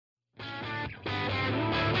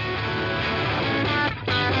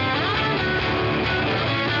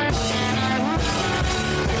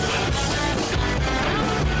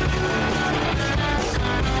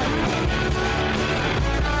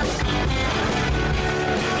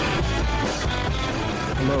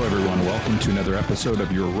everyone. Welcome to another episode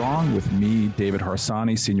of You're Wrong with me, David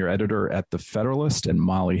Harsanyi, senior editor at The Federalist, and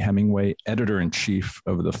Mollie Hemingway, editor-in-chief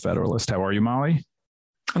of The Federalist. How are you, Mollie?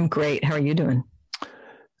 I'm great. How are you doing?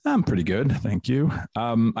 I'm pretty good. Thank you.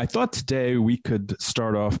 I thought today we could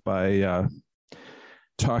start off by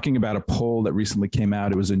talking about a poll that recently came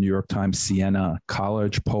out. It was a New York Times Siena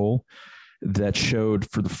College poll that showed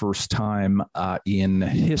for the first time in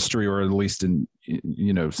history, or at least in,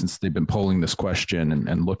 since they've been polling this question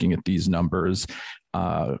and looking at these numbers,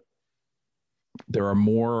 there are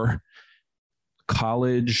more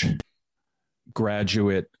college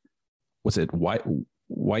graduate,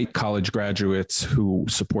 white college graduates who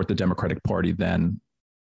support the Democratic Party than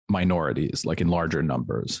minorities, like in larger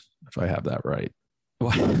numbers, if I have that right.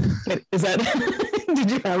 Is that... Did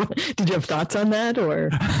you have thoughts on that, or?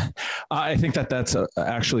 I think that's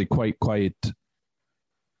actually quite.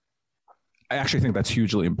 I actually think that's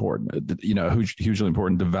hugely important. Hugely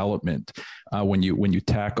important development when you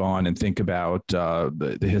tack on and think about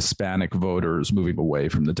the Hispanic voters moving away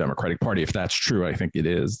from the Democratic Party. If that's true, I think it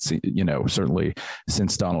is. Certainly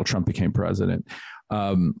since Donald Trump became president.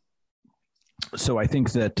 So I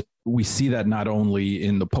think that we see that not only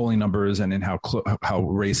in the polling numbers and in how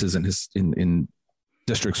races in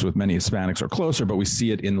districts with many Hispanics are closer, but we see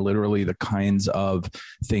it in literally the kinds of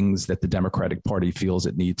things that the Democratic Party feels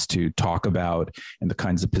it needs to talk about and the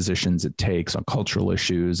kinds of positions it takes on cultural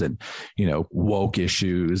issues and, woke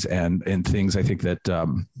issues and things. I think that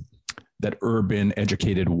that urban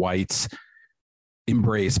educated whites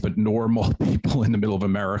embrace, but normal people in the middle of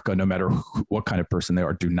America, no matter what kind of person they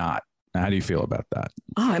are, do not. How do you feel about that?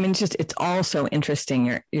 Oh, I mean, it's all so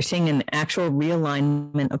interesting. You're seeing an actual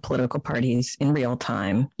realignment of political parties in real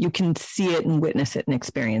time. You can see it and witness it and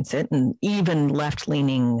experience it. And even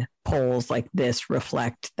left-leaning polls like this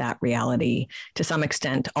reflect that reality to some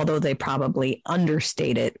extent, although they probably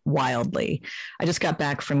understate it wildly. I just got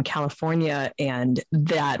back from California, and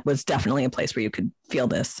that was definitely a place where you could feel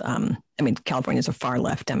this. California is a far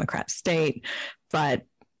left Democrat state, but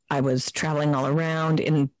I was traveling all around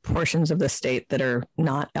in portions of the state that are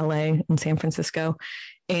not LA and San Francisco.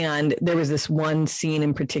 And there was this one scene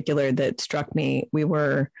in particular that struck me. We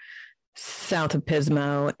were south of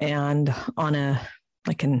Pismo and on a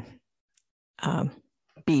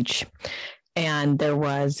beach. And there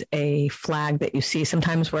was a flag that you see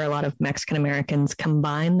sometimes where a lot of Mexican Americans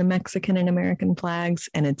combine the Mexican and American flags.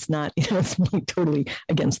 And it's not, it's like totally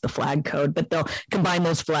against the flag code, but they'll combine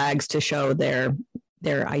those flags to show their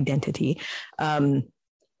identity. And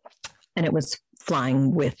it was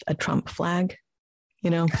flying with a Trump flag,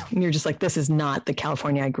 and you're just like, this is not the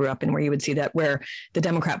California I grew up in, where you would see that, where the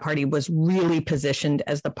Democrat Party was really positioned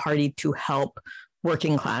as the party to help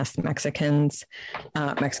working class Mexicans,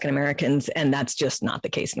 Mexican Americans. And that's just not the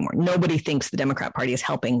case anymore. Nobody thinks the Democrat Party is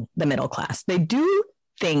helping the middle class. They do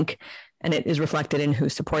think, and it is reflected in who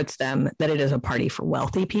supports them, that it is a party for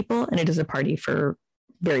wealthy people and it is a party for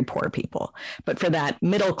very poor people. But for that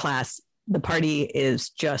middle class, the party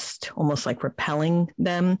is just almost like repelling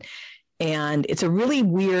them. And it's a really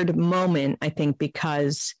weird moment, I think,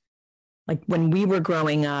 because like when we were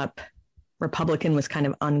growing up, Republican was kind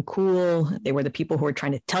of uncool. They were the people who were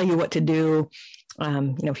trying to tell you what to do.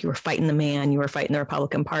 If you were fighting the man, you were fighting the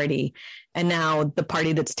Republican Party. And now the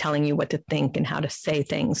party that's telling you what to think and how to say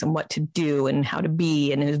things and what to do and how to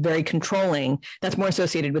be and is very controlling, that's more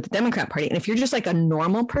associated with the Democrat Party. And if you're just like a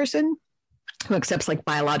normal person who accepts like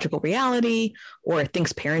biological reality or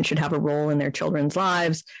thinks parents should have a role in their children's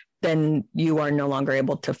lives, then you are no longer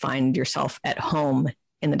able to find yourself at home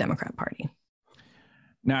in the Democrat Party.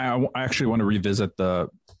 Now, I actually want to revisit the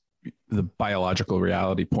biological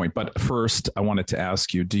reality point. But first, I wanted to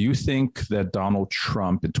ask you, do you think that Donald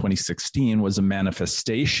Trump in 2016 was a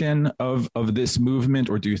manifestation of this movement,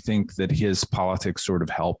 or do you think that his politics sort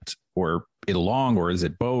of helped or it along, or is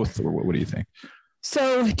it both, or what do you think?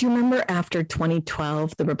 So do you remember after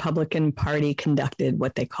 2012, the Republican Party conducted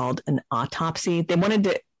what they called an autopsy? They wanted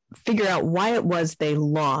to figure out why it was they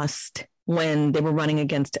lost when they were running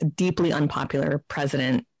against a deeply unpopular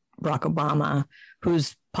president, Barack Obama,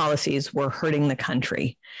 whose policies were hurting the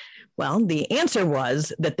country. Well, the answer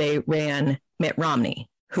was that they ran Mitt Romney,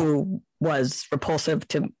 who was repulsive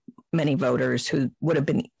to many voters who would have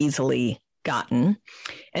been easily gotten,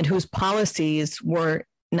 and whose policies were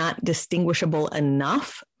not distinguishable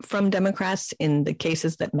enough from Democrats in the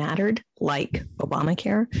cases that mattered, like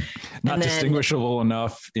Obamacare. Not distinguishable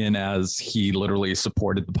enough in as he literally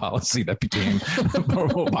supported the policy that became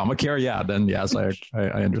Obamacare. Yeah, then yes, I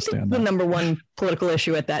understand the that. number one political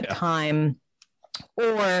issue at that time.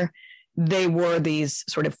 Or they were these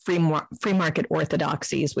sort of free market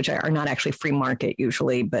orthodoxies, which are not actually free market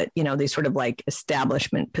usually, but, these sort of like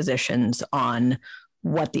establishment positions on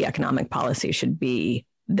what the economic policy should be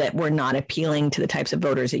that were not appealing to the types of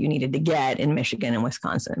voters that you needed to get in Michigan and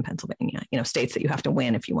Wisconsin and Pennsylvania, states that you have to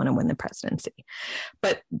win if you want to win the presidency.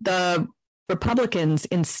 But the Republicans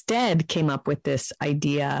instead came up with this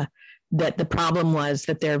idea that the problem was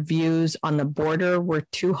that their views on the border were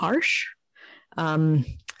too harsh,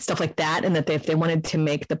 stuff like that. And that if they wanted to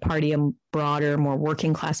make the party a broader, more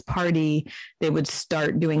working class party, they would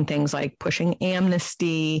start doing things like pushing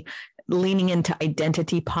amnesty, leaning into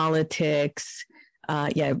identity politics,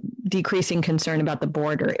 decreasing concern about the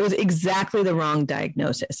border. It was exactly the wrong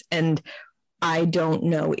diagnosis. And I don't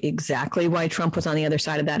know exactly why Trump was on the other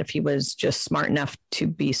side of that, if he was just smart enough to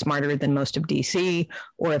be smarter than most of DC,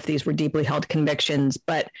 or if these were deeply held convictions.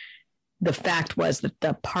 But the fact was that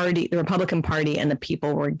the Republican Party and the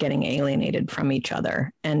people were getting alienated from each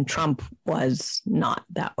other. And Trump was not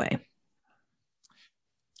that way.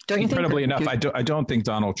 Don't you think? Incredibly enough, I don't think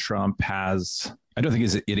Donald Trump I don't think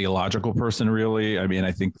he's an ideological person, really. I mean,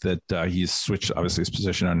 I think that he's switched, obviously, his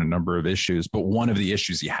position on a number of issues. But one of the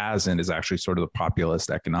issues he hasn't is actually sort of the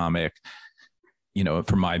populist economic,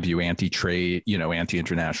 from my view, anti-trade,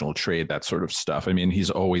 anti-international trade, that sort of stuff. I mean, he's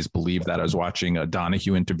always believed that. I was watching a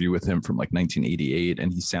Donahue interview with him from like 1988,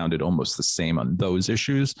 and he sounded almost the same on those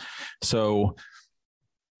issues. So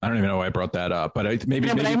I don't even know why I brought that up, but I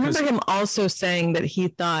remember him also saying that he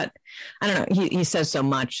thought, I don't know, he says so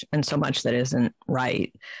much that isn't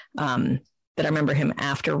right. That I remember him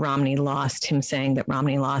after Romney lost, him saying that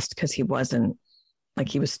Romney lost because he was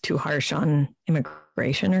too harsh on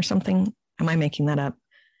immigration or something. Am I making that up?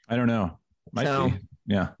 I don't know. Might be.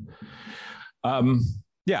 Yeah.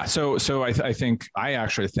 So I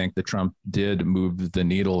actually think that Trump did move the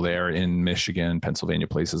needle there in Michigan, Pennsylvania,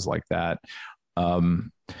 places like that.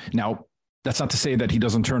 Now, that's not to say that he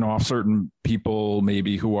doesn't turn off certain people,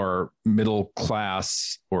 maybe who are middle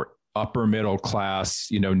class or upper middle class,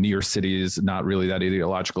 near cities, not really that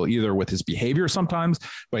ideological either with his behavior sometimes.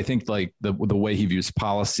 But I think like the way he views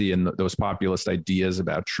policy and those populist ideas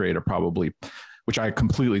about trade are probably, which I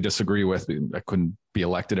completely disagree with. I couldn't be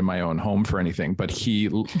elected in my own home for anything, but he,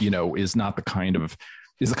 is not the kind of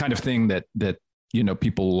thing that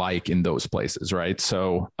people like in those places. Right.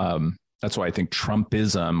 So, that's why I think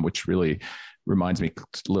Trumpism, which really reminds me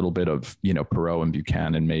a little bit of, Perot and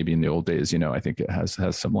Buchanan, maybe in the old days, I think it has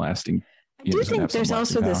some lasting. Do you think there's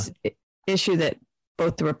also this issue that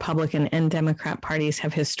both the Republican and Democrat parties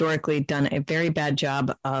have historically done a very bad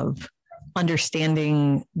job of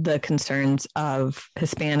understanding the concerns of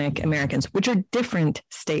Hispanic Americans, which are different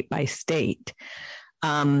state by state,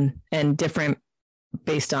 and different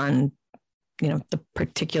based on, the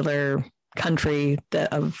particular country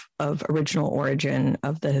of original origin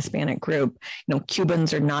of the Hispanic group.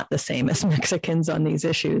 Cubans are not the same as Mexicans on these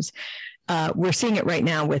issues. We're seeing it right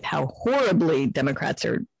now with how horribly Democrats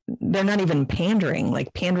they're not even pandering.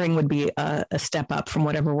 Like pandering would be a step up from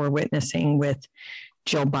whatever we're witnessing with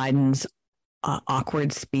Joe Biden's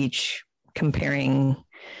awkward speech comparing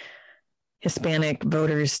Hispanic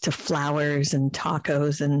voters to flowers and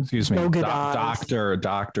tacos and Dr.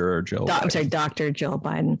 Jill. Dr. Jill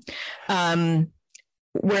Biden.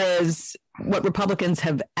 Whereas what Republicans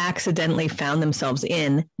have accidentally found themselves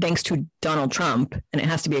in, thanks to Donald Trump, and it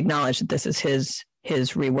has to be acknowledged that this is his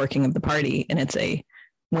reworking of the party, and it's a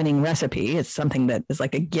winning recipe. It's something that is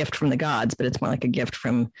like a gift from the gods, but it's more like a gift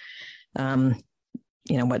from,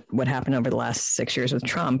 what happened over the last 6 years with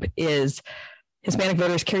Trump is Hispanic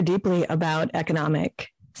voters care deeply about economic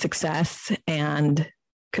success and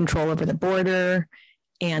control over the border.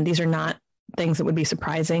 And these are not things that would be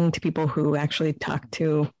surprising to people who actually talk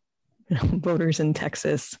to voters in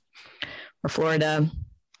Texas or Florida.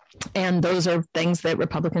 And those are things that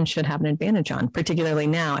Republicans should have an advantage on, particularly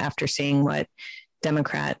now after seeing what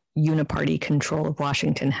Democrat uniparty control of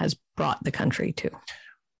Washington has brought the country to.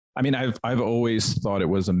 I mean, I've always thought it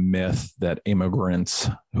was a myth that immigrants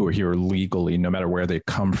who are here legally, no matter where they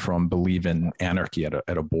come from, believe in anarchy at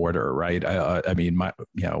a border, right? I mean,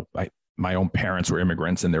 my own parents were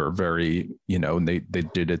immigrants, and they were very, and they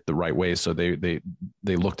did it the right way. So they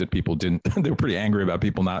looked at people, they were pretty angry about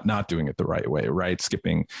people not doing it the right way, right?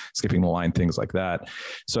 Skipping the line, things like that.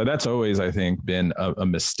 So that's always, I think, been a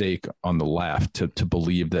mistake on the left to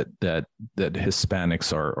believe that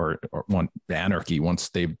Hispanics are want anarchy once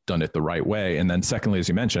they've done it the right way. And then secondly, as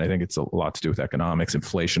you mentioned, I think it's a lot to do with economics,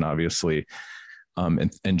 inflation, obviously,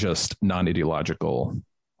 and just non-ideological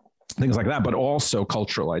things like that, but also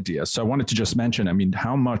cultural ideas. So I wanted to just mention, I mean,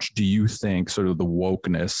 how much do you think sort of the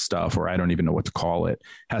wokeness stuff, or I don't even know what to call it,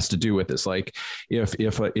 has to do with this? Like if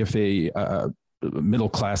a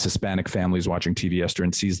middle-class Hispanic family is watching TV yesterday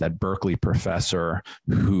and sees that Berkeley professor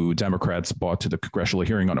who Democrats brought to the congressional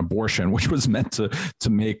hearing on abortion, which was meant to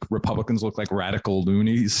make Republicans look like radical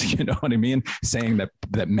loonies, you know what I mean? Saying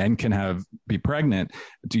that men can be pregnant.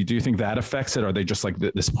 Do you think that affects it? Are they just like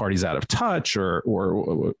this party's out of touch,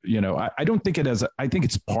 or you know, I don't think it has. I think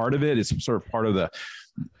it's part of it. It's sort of part of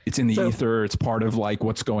it's in the ether. It's part of like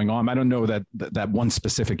what's going on. I don't know that one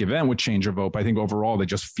specific event would change a vote. But I think overall they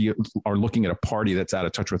just are looking at a party that's out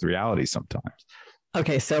of touch with reality sometimes.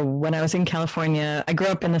 Okay, so when I was in California, I grew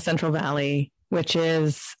up in the Central Valley, which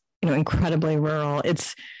is, you know, incredibly rural.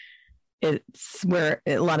 It's where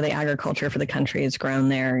a lot of the agriculture for the country is grown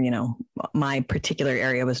there. You know, my particular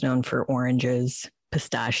area was known for oranges,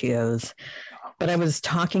 pistachios. But I was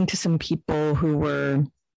talking to some people who were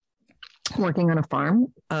working on a farm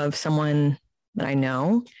of someone that I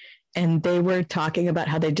know, and they were talking about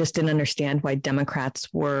how they just didn't understand why Democrats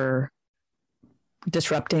were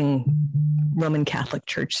disrupting Roman Catholic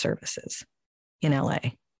church services in LA.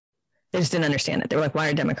 They just didn't understand it. They were like, why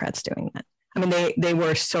are Democrats doing that? I mean, they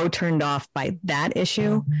were so turned off by that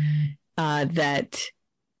issue that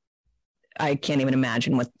I can't even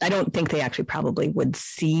imagine I don't think they actually probably would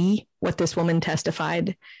see what this woman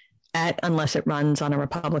testified at unless it runs on a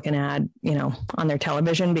Republican ad, you know, on their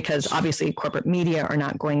television, because obviously corporate media are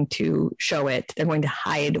not going to show it. They're going to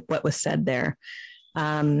hide what was said there.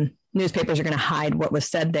 Newspapers are going to hide what was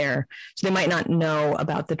said there. So they might not know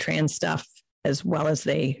about the trans stuff as well as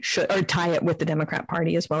they should, or tie it with the Democrat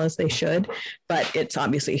Party as well as they should. But it's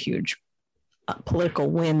obviously a huge political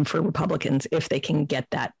win for Republicans if they can get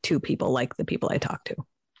that to people like the people I talk to.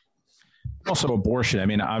 Also abortion. I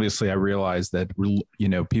mean, obviously I realize that, you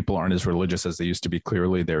know, people aren't as religious as they used to be.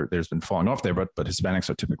 Clearly there's been falling off there, but Hispanics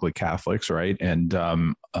are typically Catholics, right? And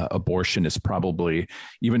abortion is probably,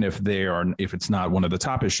 even if it's not one of the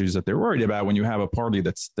top issues that they're worried about, when you have a party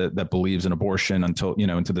that believes in abortion until, you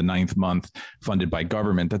know, into the 9th month funded by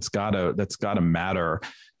government, that's gotta matter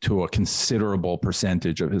to a considerable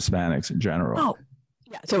percentage of Hispanics in general. Oh.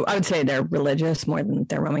 Yeah, so I would say they're religious more than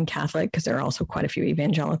they're Roman Catholic, because there are also quite a few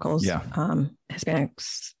evangelicals. Yeah.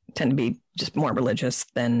 Hispanics tend to be just more religious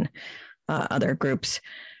than other groups.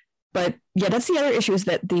 But yeah, that's the other issue, is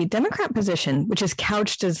that the Democrat position, which is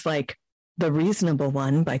couched as like the reasonable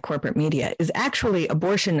one by corporate media, is actually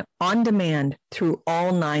abortion on demand through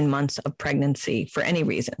all 9 months of pregnancy for any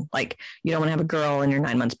reason. Like, you don't want to have a girl and you're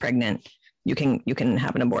 9 months pregnant, you can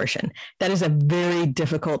have an abortion. That is a very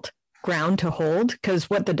difficult ground to hold, because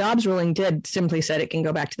what the Dobbs ruling did simply said it can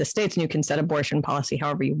go back to the states and you can set abortion policy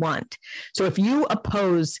however you want. So if you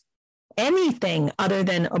oppose anything other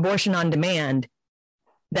than abortion on demand,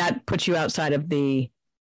 that puts you outside of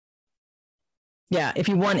if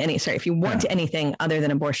you want anything other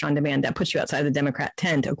than abortion on demand, that puts you outside of the Democrat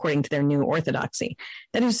tent, according to their new orthodoxy.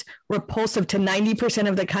 That is repulsive to 90%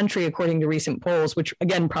 of the country, according to recent polls, which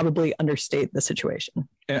again, probably understate the situation.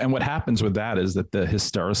 And what happens with that is that the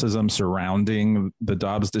hystericism surrounding the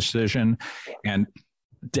Dobbs decision and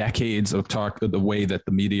decades of talk, the way that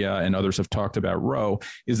the media and others have talked about Roe,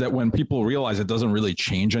 is that when people realize it doesn't really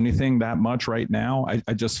change anything that much right now,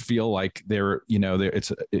 I just feel like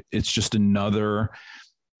it's just another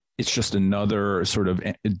sort of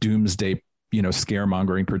doomsday, you know,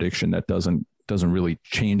 scaremongering prediction that doesn't really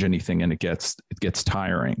change anything, and it gets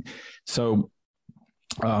tiring.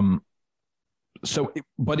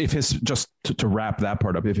 But if just to wrap that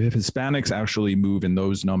part up, if Hispanics actually move in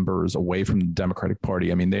those numbers away from the Democratic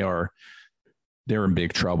Party, I mean, they're in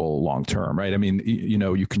big trouble long term, right? I mean, you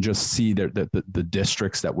know, you can just see that the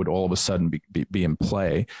districts that would all of a sudden be in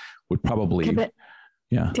play would probably,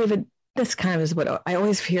 David, this kind of is what I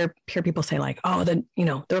always hear people say, like, oh, the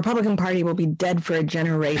Republican Party will be dead for a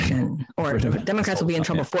generation, or Democrats will be in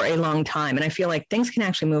trouble for a long time. And I feel like things can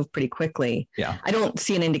actually move pretty quickly. Yeah. I don't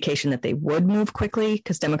see an indication that they would move quickly,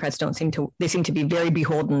 because Democrats seem to be very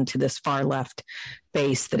beholden to this far left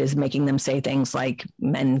base that is making them say things like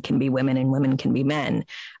men can be women and women can be men.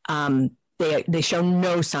 They show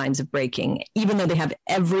no signs of breaking, even though they have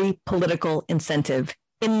every political incentive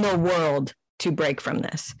in the world to break from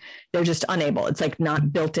this. They're just unable. It's like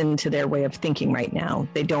not built into their way of thinking right now.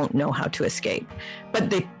 They don't know how to escape,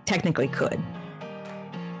 but they technically could.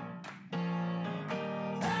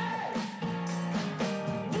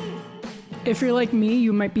 If you're like me,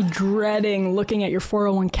 you might be dreading looking at your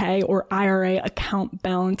 401k or IRA account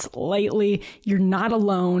balance lately. You're not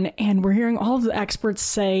alone, and we're hearing all of the experts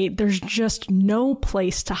say there's just no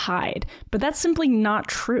place to hide. But that's simply not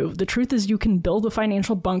true. The truth is you can build a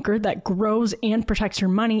financial bunker that grows and protects your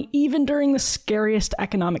money even during the scariest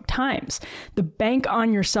economic times. The Bank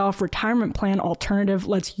on Yourself retirement plan alternative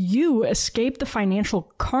lets you escape the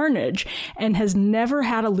financial carnage and has never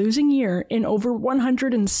had a losing year in over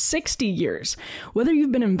 160 years. Whether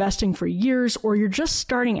you've been investing for years or you're just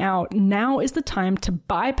starting out, now is the time to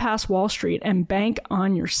bypass Wall Street and bank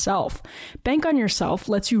on yourself. Bank on Yourself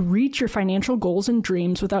lets you reach your financial goals and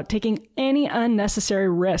dreams without taking any unnecessary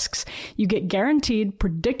risks. You get guaranteed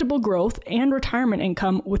predictable growth and retirement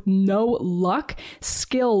income with no luck,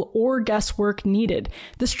 skill, or guesswork needed.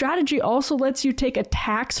 The strategy also lets you take a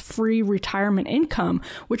tax-free retirement income,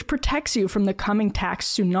 which protects you from the coming tax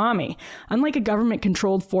tsunami. Unlike a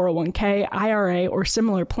government-controlled 401k, IRA, or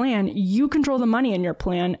similar plan, you control the money in your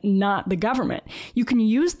plan, not the government. You can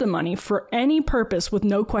use the money for any purpose with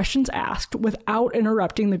no questions asked without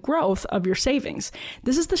interrupting the growth of your savings.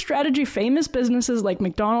 This is the strategy famous businesses like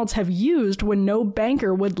McDonald's have used when no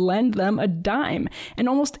banker would lend them a dime, and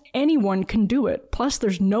almost anyone can do it. Plus,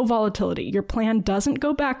 there's no volatility. Your plan doesn't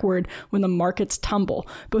go backward when the markets tumble.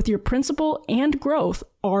 Both your principal and growth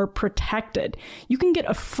are protected. You can get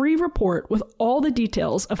a free report with all the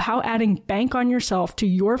details of how adding Bank on Yourself to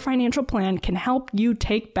your financial plan can help you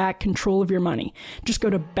take back control of your money. Just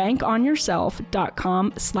go to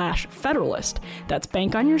bankonyourself.com/Federalist. That's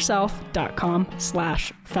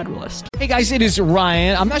bankonyourself.com/Federalist. Hey guys, it is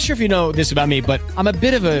Ryan. I'm not sure if you know this about me, but I'm a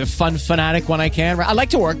bit of a fun fanatic when I can. I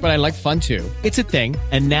like to work, but I like fun too. It's a thing.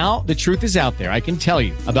 And now the truth is out there. I can tell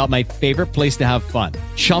you about my favorite place to have fun.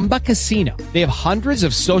 Chumba Casino. They have hundreds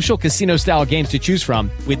of social casino style games to choose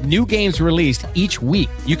from with new games released each week.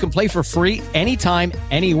 You can play for free anytime,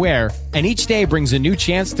 anywhere. And each day brings a new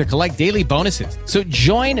chance to collect daily bonuses. So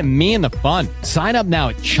join me in the fun. Sign up now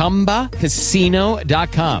at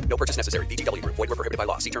ChumbaCasino.com. No purchase necessary. VGW. Void where prohibited by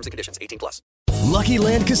law. See terms and conditions. 18+. Lucky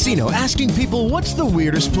Land Casino, asking people, what's the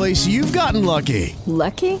weirdest place you've gotten lucky?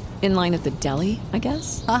 Lucky? In line at the deli, I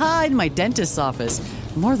guess? Aha, in my dentist's office.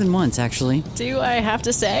 More than once, actually. Do I have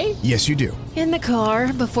to say? Yes, you do. In the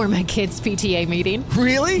car before my kids' PTA meeting.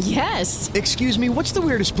 Really? Yes. Excuse me, what's the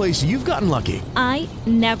weirdest place you've gotten lucky? I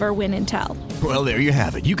never win and tell. Well, there you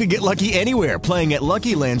have it. You can get lucky anywhere, playing at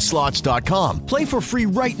LuckyLandSlots.com. Play for free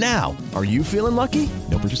right now. Are you feeling lucky?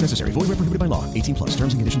 No purchase necessary. Void where prohibited by law. 18+.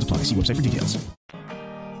 Terms and conditions apply. See website for details.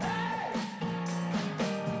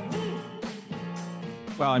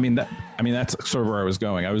 Well, that's sort of where I was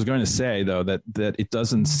going. I was going to say, though, that it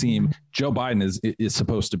doesn't seem Joe Biden is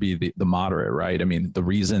supposed to be the moderate, right? I mean, the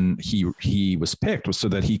reason he was picked was so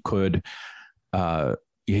that he could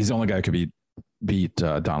he's the only guy who could beat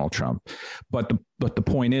Donald Trump. But the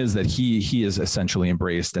point is that he is essentially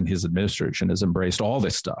embraced, and his administration has embraced all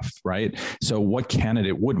this stuff, right? So what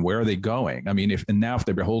candidate wouldn't? Where are they going? I mean, if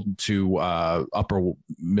they're beholden to upper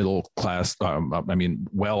middle class,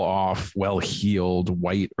 well-off, well-heeled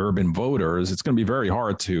white urban voters, it's going to be very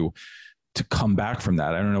hard to come back from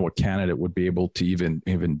that. I don't know what candidate would be able to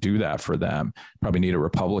even do that for them. Probably need a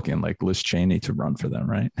Republican like Liz Cheney to run for them,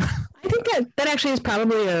 right? I think that actually is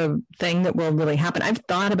probably a thing that will really happen. I've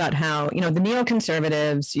thought about how, the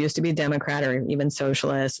neoconservatives used to be Democrat or even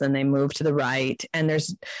socialists, then they moved to the right. And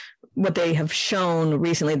there's what they have shown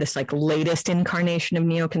recently, this like latest incarnation of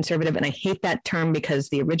neoconservative. And I hate that term because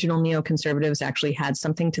the original neoconservatives actually had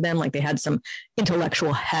something to them. Like they had some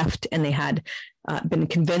intellectual heft, and they had been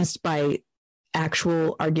convinced by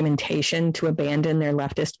actual argumentation to abandon their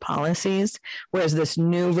leftist policies, whereas this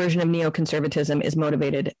new version of neoconservatism is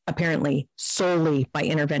motivated apparently solely by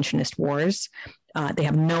interventionist wars. They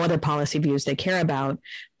have no other policy views they care about.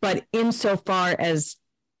 But insofar as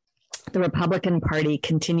the Republican Party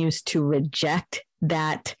continues to reject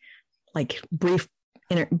that like brief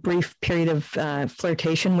period of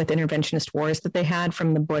flirtation with interventionist wars that they had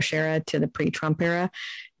from the Bush era to the pre-Trump era,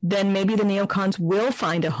 then maybe the neocons will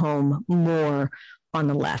find a home more on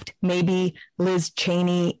the left. Maybe Liz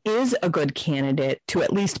Cheney is a good candidate to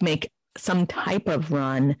at least make some type of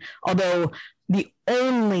run, although the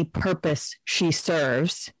only purpose she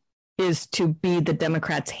serves is to be the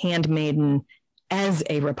Democrats' handmaiden as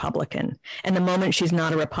a Republican. And the moment she's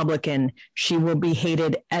not a Republican, she will be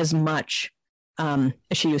hated as much as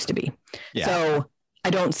she used to be. Yeah. So I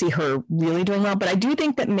don't see her really doing well, but I do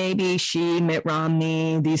think that maybe she, Mitt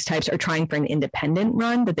Romney, these types are trying for an independent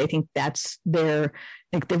run, that they think that's they're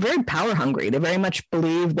very power hungry. They very much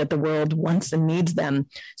believe that the world wants and needs them.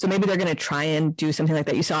 So maybe they're going to try and do something like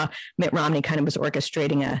that. You saw Mitt Romney kind of was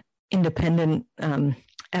orchestrating independent Evan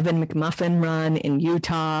McMuffin run in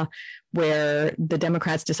Utah, where the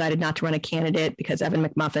Democrats decided not to run a candidate because Evan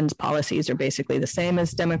McMuffin's policies are basically the same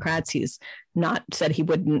as Democrats. He's not said he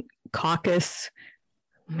wouldn't caucus.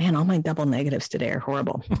 Man, all my double negatives today are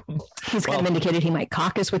horrible. He's kind of indicated he might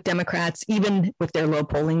caucus with Democrats, even with their low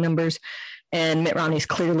polling numbers. And Mitt Romney's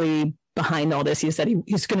clearly behind all this. He said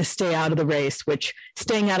he's going to stay out of the race, which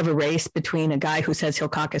staying out of a race between a guy who says he'll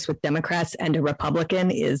caucus with Democrats and a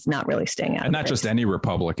Republican is not really staying out. And not just any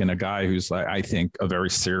Republican, a guy who's like, I think, a very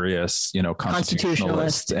serious,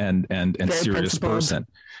 constitutionalist and serious person.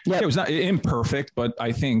 Yep. It was not imperfect, but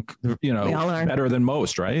I think, better than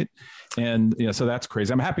most. Right. And, so that's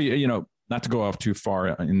crazy. I'm happy, not to go off too far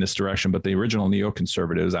in this direction, but the original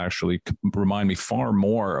neoconservatives actually remind me far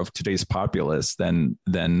more of today's populists than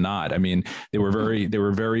not. I mean, they were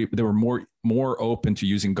more open to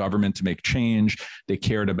using government to make change. They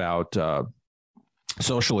cared about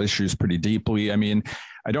social issues pretty deeply. I mean,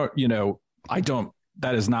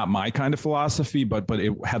 that is not my kind of philosophy, but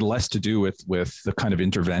it had less to do with the kind of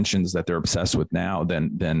interventions that they're obsessed with now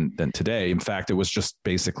than today. In fact, it was just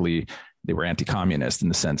basically they were anti-communist in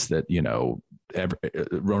the sense that,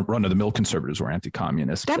 run-of-the-mill conservatives were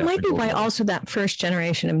anti-communist. That might be why also that first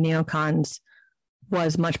generation of neocons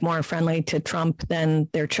was much more friendly to Trump than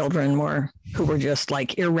their children were, who were just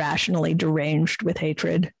like irrationally deranged with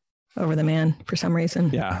hatred over the man for some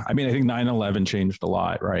reason. Yeah. I mean, I think 9/11 changed a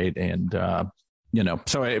lot, right? And, but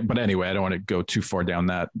anyway, I don't want to go too far down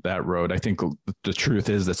that road. I think the truth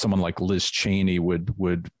is that someone like Liz Cheney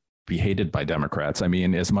would be hated by Democrats. I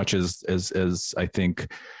mean, as much as I think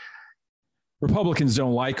Republicans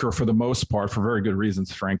don't like her for the most part, for very good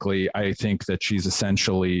reasons, frankly, I think that she's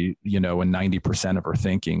essentially, in 90% of her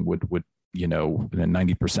thinking would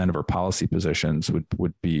 90% of her policy positions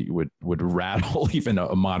would rattle even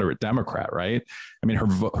a moderate Democrat, right? I mean,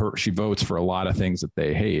 she votes for a lot of things that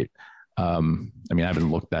they hate. I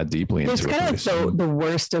haven't looked that deeply into it. It's kind of like the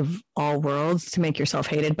worst of all worlds to make yourself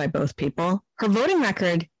hated by both people. Her voting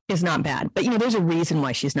record is not bad, but there's a reason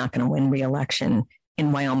why she's not going to win re-election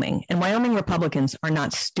in Wyoming. And Wyoming Republicans are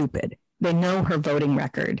not stupid. They know her voting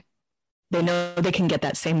record. They know they can get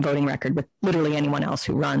that same voting record with literally anyone else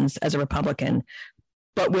who runs as a Republican,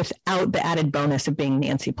 but without the added bonus of being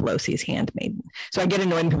Nancy Pelosi's handmaiden. So I get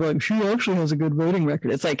annoyed when people are like, she actually has a good voting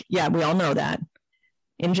record. It's like, yeah, we all know that.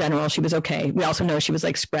 In general, she was okay. We also know she was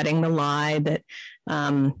like spreading the lie that,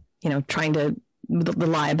 the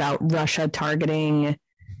lie about Russia targeting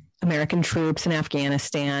American troops in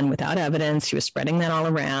Afghanistan without evidence. She was spreading that all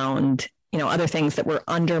around, other things that were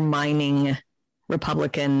undermining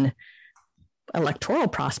Republican electoral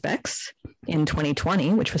prospects in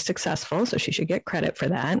 2020, which was successful. So she should get credit for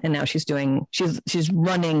that. And now she's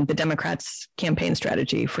running the Democrats' campaign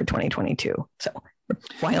strategy for 2022. So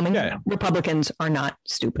Wyoming Republicans are not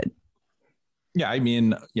stupid. Yeah. I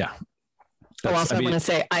mean, yeah. I want to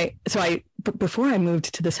say, before I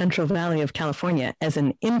moved to the Central Valley of California as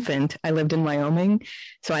an infant, I lived in Wyoming.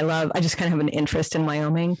 So I just kind of have an interest in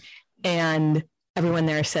Wyoming, and everyone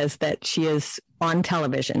there says that she is on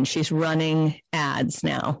television. She's running ads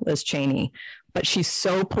now, Liz Cheney, but she's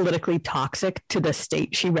so politically toxic to the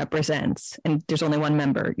state she represents. And there's only one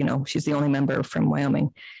member, she's the only member from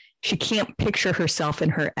Wyoming. She can't picture herself in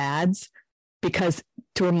her ads because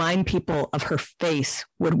to remind people of her face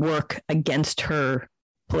would work against her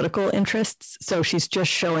political interests. So she's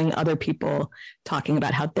just showing other people talking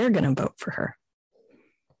about how they're going to vote for her.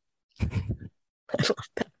 I love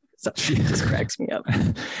that. So she just cracks me up.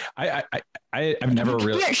 I've never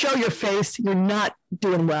really. You can't show your face. You're not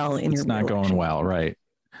doing well in your. It's not going well, right?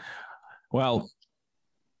 Well,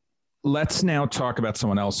 let's now talk about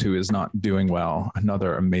someone else who is not doing well.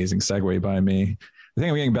 Another amazing segue by me. I think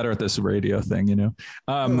I'm getting better at this radio thing.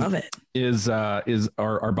 I love it. Is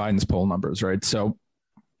our Biden's poll numbers, right? So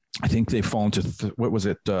I think they've fallen to what was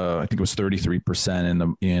it? I think it was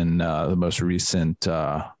 33% in the most recent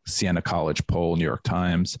Siena College poll, New York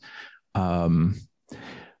Times. And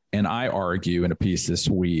I argue in a piece this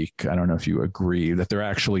week, I don't know if you agree, that they're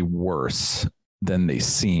actually worse than they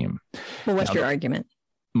seem. Well, what's your argument?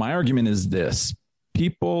 My argument is this: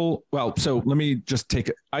 so let me just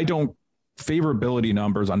favorability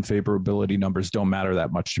numbers, unfavorability numbers don't matter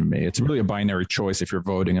that much to me. It's really a binary choice if you're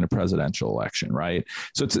voting in a presidential election, right?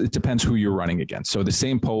 So it depends who you're running against. So the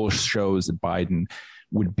same poll shows that Biden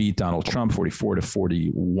would beat Donald Trump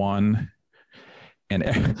 44-41.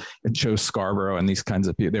 And Joe Scarborough and these kinds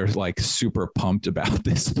of people, they're like super pumped about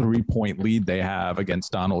this 3-point lead they have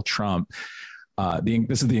against Donald Trump.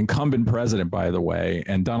 This is the incumbent president, by the way,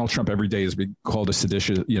 and Donald Trump every day is being called a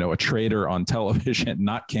seditious, a traitor on television,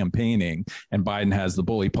 not campaigning. And Biden has the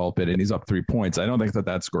bully pulpit and he's up 3 points. I don't think that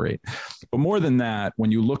that's great. But more than that,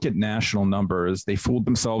 when you look at national numbers, they fooled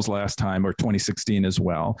themselves last time, or 2016 as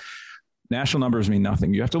well. National numbers mean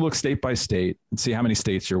nothing. You have to look state by state and see how many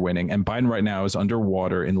states you're winning. And Biden right now is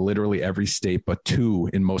underwater in literally every state, but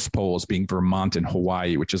 2 in most polls, being Vermont and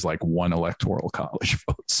Hawaii, which is like 1 electoral college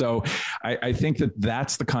vote. So I think that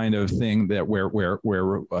that's the kind of thing that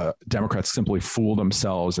where Democrats simply fool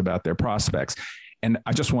themselves about their prospects. And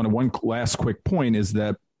I just want one last quick point is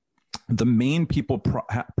that the main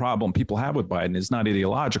problem people have with Biden is not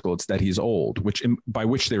ideological. It's that he's old, by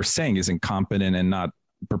which they're saying is incompetent and not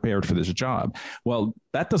prepared for this job. Well,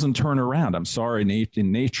 that doesn't turn around. I'm sorry,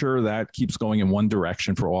 in nature, that keeps going in one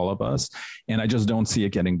direction for all of us. And I just don't see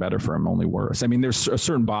it getting better for him, only worse. I mean, there's a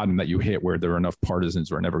certain bottom that you hit where there are enough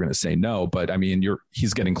partisans who are never going to say no. But I mean,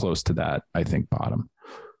 he's getting close to that, I think, bottom.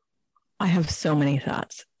 I have so many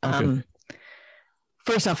thoughts. Okay.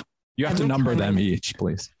 First off, you have to number them each,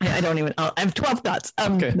 please. I have 12 thoughts.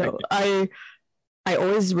 Okay. No, I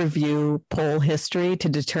always review poll history to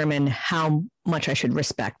determine how much I should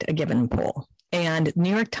respect a given poll. And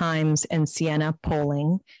New York Times and Siena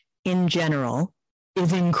polling in general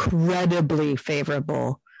is incredibly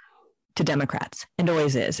favorable to Democrats, and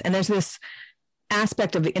always is. And there's this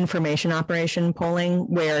aspect of the information operation polling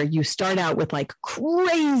where you start out with like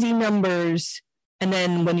crazy numbers, and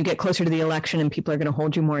then when you get closer to the election and people are going to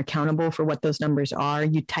hold you more accountable for what those numbers are,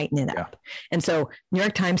 you tighten it up. And so New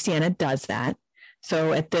York Times, Siena does that.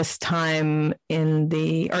 So at this time in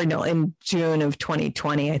June of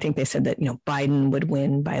 2020, I think they said that, Biden would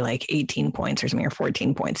win by like 18 points or something, or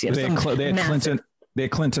 14 points. They had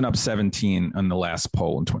Clinton up 17 on the last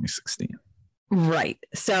poll in 2016. Right.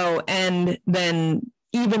 So, and then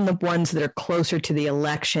even the ones that are closer to the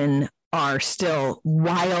election are still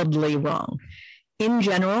wildly wrong. In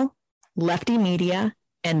general, lefty media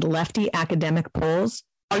and lefty academic polls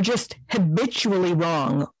are just habitually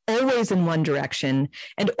wrong, always in one direction,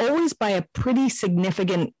 and always by a pretty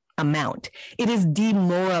significant amount. It is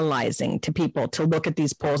demoralizing to people to look at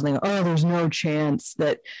these polls and think, oh, there's no chance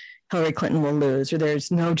that Hillary Clinton will lose, or there's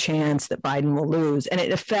no chance that Biden will lose. And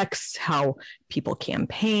it affects how people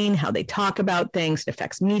campaign, how they talk about things. It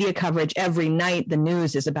affects media coverage. Every night, the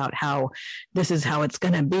news is about how this is how it's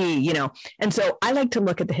going to be, And so I like to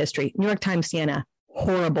look at the history. New York Times, Siena,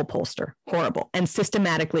 horrible pollster, horrible, and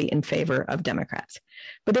systematically in favor of Democrats.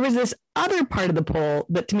 But there was this other part of the poll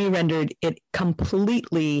that to me rendered it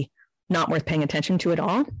completely not worth paying attention to at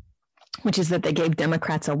all, which is that they gave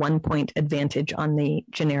Democrats a 1-point advantage on the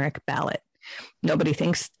generic ballot. Nobody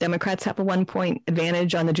thinks Democrats have a 1-point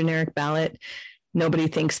advantage on the generic ballot. Nobody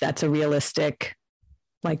thinks that's a realistic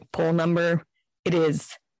poll number. It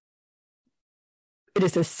is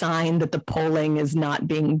a sign that the polling is not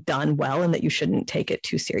being done well and that you shouldn't take it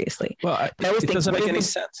too seriously. Well, it doesn't make any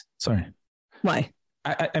sense. Sorry. Why?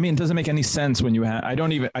 I mean, it doesn't make any sense when you have,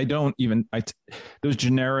 those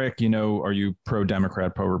generic, are you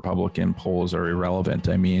pro-Democrat, pro-Republican polls are irrelevant.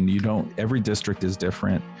 I mean, every district is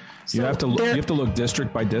different. So you have to look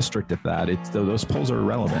district by district at that. Those polls are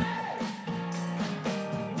irrelevant.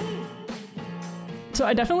 So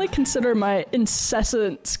I definitely consider my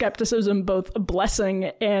incessant skepticism both a blessing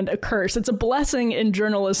and a curse. It's a blessing in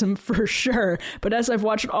journalism for sure. But as I've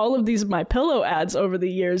watched all of these MyPillow ads over the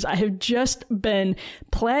years, I have just been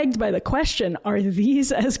plagued by the question, are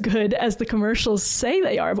these as good as the commercials say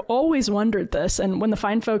they are? I've always wondered this. And when the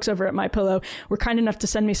fine folks over at MyPillow were kind enough to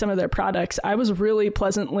send me some of their products, I was really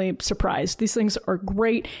pleasantly surprised. These things are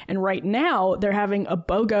great. And right now they're having a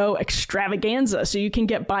BOGO extravaganza. So you can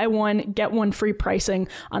get buy one, get one free pricing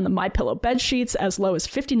on the MyPillow bed sheets as low as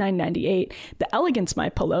 $59.98, the Elegance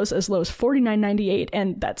MyPillows as low as $49.98,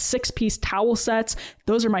 and that 6-piece towel sets.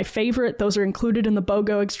 Those are my favorite. Those are included in the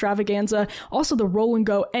BOGO extravaganza. Also the Roll and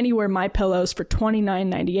Go Anywhere MyPillows for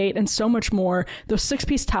 $29.98 and so much more. Those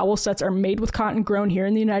 6-piece towel sets are made with cotton grown here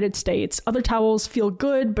in the United States. Other towels feel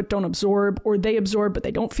good but don't absorb, or they absorb but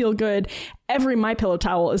they don't feel good. Every MyPillow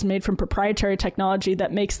towel is made from proprietary technology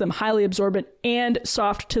that makes them highly absorbent and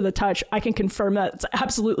soft to the touch. I can confirm that. It's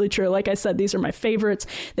absolutely true. Like I said, these are my favorites.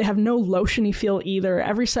 They have no lotiony feel either.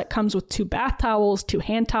 Every set comes with 2 bath towels, 2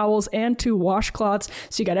 hand towels, and 2 washcloths.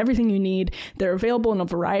 So you got everything you need. They're available in a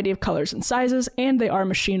variety of colors and sizes, and they are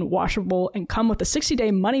machine washable and come with a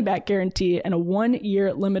 60-day money-back guarantee and a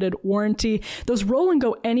 1-year limited warranty. Those Roll and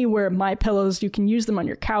Go Anywhere MyPillows, you can use them on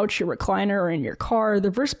your couch, your recliner, or in your car.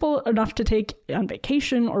 They're versatile enough to take break, on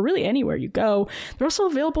vacation, or really anywhere you go. They're also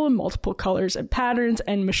available in multiple colors and patterns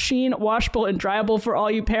and machine washable and dryable for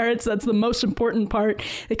all you parents. That's the most important part.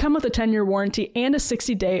 They come with a 10-year warranty and a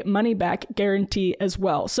 60-day money-back guarantee as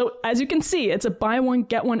well. So as you can see, it's a buy one,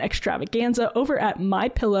 get one extravaganza over at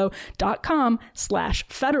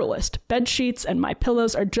mypillow.com/Federalist. Bed sheets and My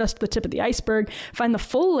Pillows are just the tip of the iceberg. Find the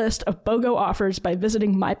full list of BOGO offers by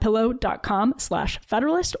visiting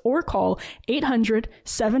mypillow.com/Federalist or call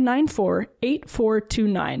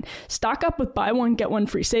 800-794-8429. Stock up with buy one, get one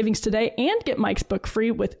free savings today and get Mike's book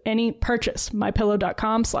free with any purchase.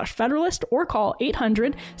 mypillow.com/Federalist or call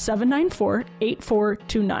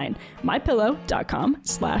 800-794-8429.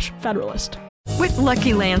 mypillow.com/Federalist. With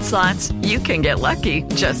Lucky Land Slots, you can get lucky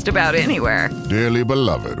just about anywhere. Dearly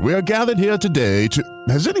beloved, we are gathered here today to...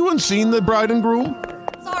 Has anyone seen the bride and groom?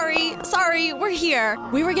 Sorry, we're here.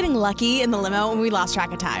 We were getting lucky in the limo and we lost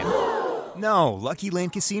track of time. No, Lucky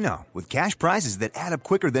Land Casino, with cash prizes that add up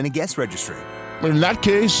quicker than a guest registry. In that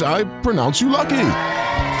case, I pronounce you lucky.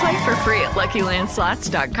 Play for free at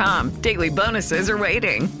LuckyLandSlots.com. Daily bonuses are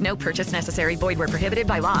waiting. No purchase necessary. Void where prohibited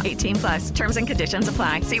by law. 18+. Terms and conditions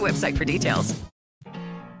apply. See website for details.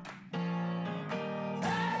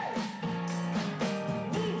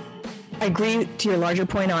 I agree to your larger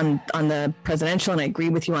point on the presidential, and I agree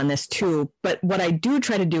with you on this too. But what I do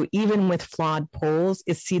try to do, even with flawed polls,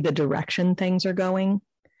 is see the direction things are going.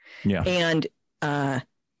 Yeah. And,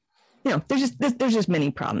 there's just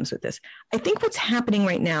many problems with this. I think what's happening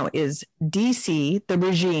right now is DC, the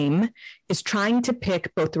regime, is trying to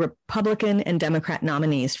pick both the Republican and Democrat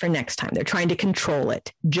nominees for next time. They're trying to control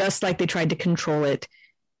it, just like they tried to control it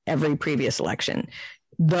every previous election.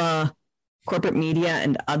 The corporate media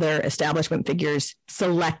and other establishment figures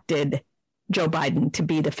selected Joe Biden to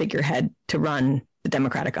be the figurehead to run the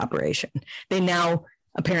Democratic operation. They now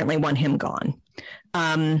apparently want him gone.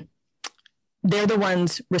 They're the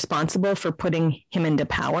ones responsible for putting him into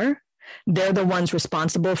power. They're the ones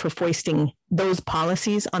responsible for foisting those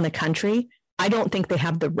policies on the country. I don't think they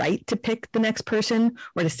have the right to pick the next person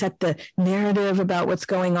or to set the narrative about what's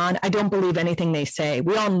going on. I don't believe anything they say.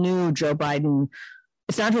 We all knew Joe Biden.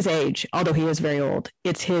 It's not his age, although he is very old.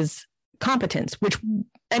 It's his competence, which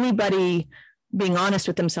anybody being honest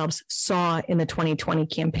with themselves saw in the 2020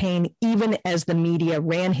 campaign, even as the media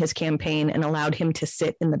ran his campaign and allowed him to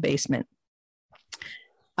sit in the basement.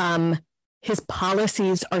 His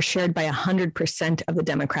policies are shared by 100% of the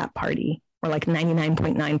Democrat Party, or like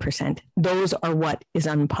 99.9%. Those are what is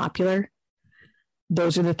unpopular.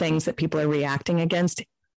 Those are the things that people are reacting against.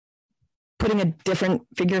 Putting a different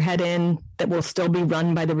figurehead in that will still be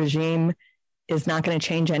run by the regime is not going to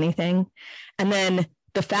change anything. And then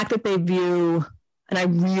the fact that they view, and I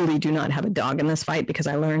really do not have a dog in this fight because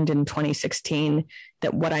I learned in 2016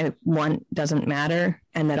 that what I want doesn't matter.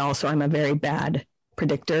 And that also I'm a very bad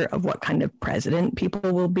predictor of what kind of president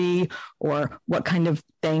people will be or what kind of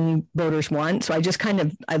thing voters want. So I just kind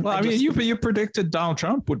of, you predicted Donald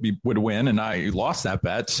Trump would win, and I lost that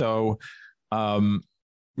bet. So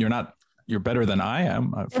you're better than I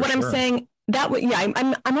am. I'm saying that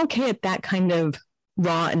I'm okay at that kind of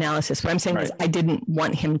raw analysis. What I'm saying is I didn't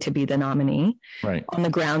want him to be the nominee on the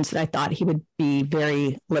grounds that I thought he would be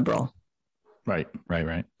very liberal. Right.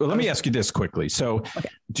 Well, let me ask you this quickly. So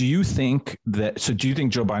do you think Joe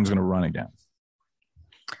Biden's going to run again?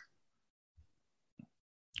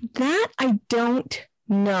 That I don't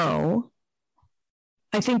know.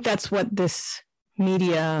 I think that's what this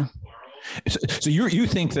media. So you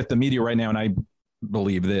think that the media right now, and I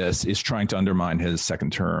believe this, is trying to undermine his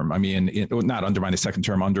second term. I mean, not undermine his second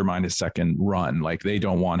term, undermine his second run. Like they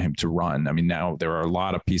don't want him to run. I mean, now there are a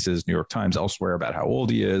lot of pieces, New York Times, elsewhere, about how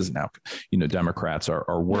old he is. Now, Democrats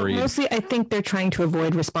are worried. Mostly, I think they're trying to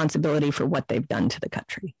avoid responsibility for what they've done to the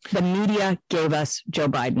country. The media gave us Joe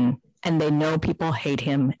Biden, and they know people hate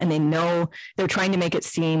him, and they know they're trying to make it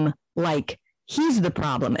seem like he's the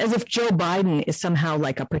problem, as if Joe Biden is somehow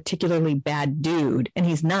like a particularly bad dude. And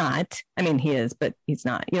he's not. I mean, he is, but he's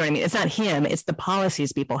not. You know what I mean? It's not him. It's the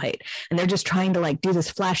policies people hate. And they're just trying to like do this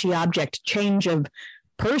flashy object change of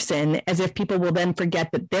person, as if people will then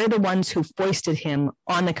forget that they're the ones who foisted him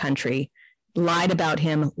on the country, lied about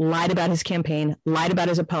him, lied about his campaign, lied about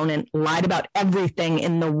his opponent, lied about everything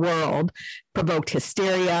in the world, provoked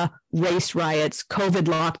hysteria, race riots, COVID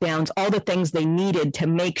lockdowns, all the things they needed to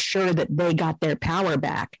make sure that they got their power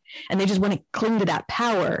back. And they just want to cling to that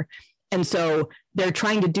power. And so they're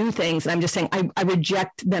trying to do things. And I'm just saying, I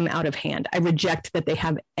reject them out of hand. I reject that they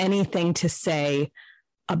have anything to say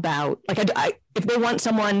about, like, if they want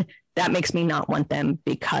someone, that makes me not want them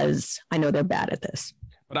because I know they're bad at this.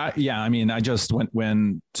 But I just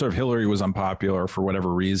when sort of Hillary was unpopular for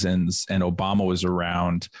whatever reasons and Obama was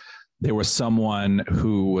around, there was someone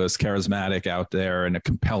who was charismatic out there and a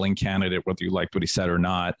compelling candidate, whether you liked what he said or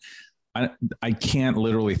not. I can't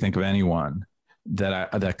literally think of anyone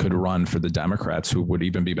that could run for the Democrats who would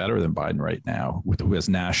even be better than Biden right now, who has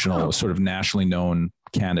sort of nationally known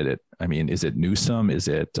candidate. I mean, is it Newsom? Is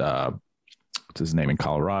it what's his name in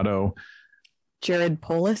Colorado? Jared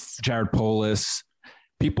Polis.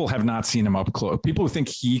 People have not seen him up close. People who think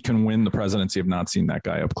he can win the presidency have not seen that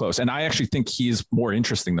guy up close. And I actually think he's more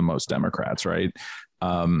interesting than most Democrats, right?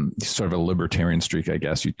 He's sort of a libertarian streak, I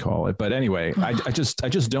guess you'd call it. But anyway, I just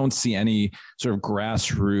don't see any sort of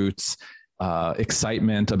grassroots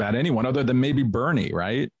excitement about anyone other than maybe Bernie,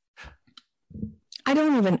 right? I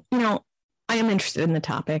don't even, I am interested in the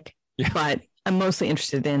topic, but I'm mostly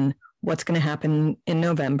interested in what's going to happen in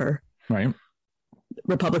November. Right.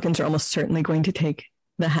 Republicans are almost certainly going to take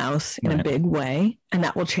the House in a big way, and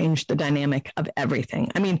that will change the dynamic of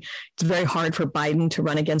everything. I mean, it's very hard for Biden to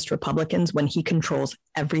run against Republicans when he controls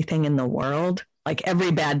everything in the world. Like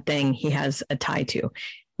every bad thing he has a tie to.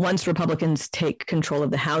 Once Republicans take control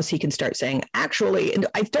of the House, he can start saying, actually,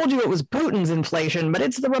 I told you it was Putin's inflation, but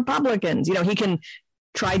it's the Republicans. He can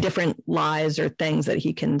try different lies or things that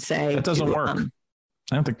he can say. That doesn't work.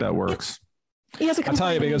 I don't think that works. I'll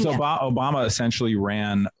tell you, because Obama essentially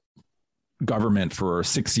ran government for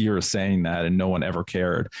 6 years saying that, and no one ever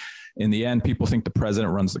cared. In the end, people think the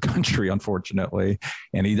president runs the country, unfortunately,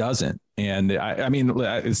 and he doesn't. And I mean,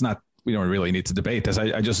 it's not, we don't really need to debate this.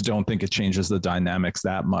 I just don't think it changes the dynamics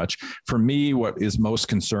that much. For me, what is most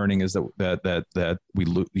concerning is that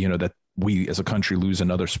we as a country lose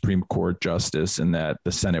another Supreme Court justice, and that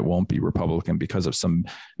the Senate won't be Republican because of some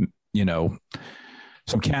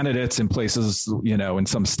candidates in places, in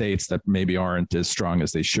some states that maybe aren't as strong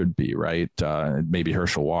as they should be, right? Maybe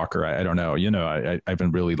Herschel Walker. I don't know. I've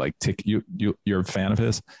been really you're a fan of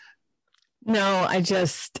his? No,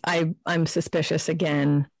 I'm suspicious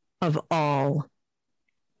again of all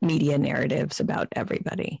media narratives about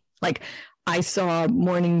everybody. Like I saw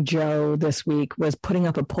Morning Joe this week was putting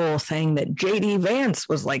up a poll saying that JD Vance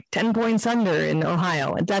was like 10 points under in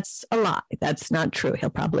Ohio. And that's a lie. That's not true.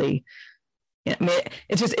 He'll probably,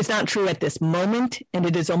 it's not true at this moment. And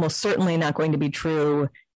it is almost certainly not going to be true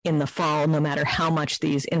in the fall, no matter how much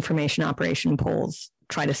these information operation polls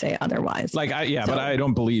try to say otherwise. But I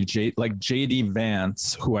don't believe JD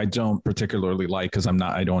Vance, who I don't particularly like because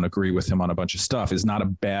I don't agree with him on a bunch of stuff, is not a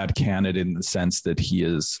bad candidate in the sense that he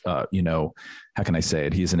is, how can I say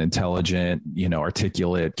it? He's an intelligent,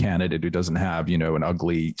 articulate candidate who doesn't have, an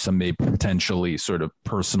ugly, some may potentially sort of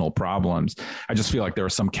personal problems. I just feel like there are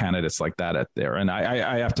some candidates like that out there, and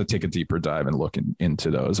I have to take a deeper dive and look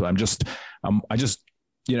into those.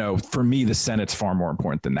 For me, the Senate's far more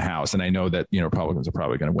important than the House. And I know that, Republicans are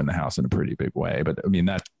probably going to win the House in a pretty big way. But I mean,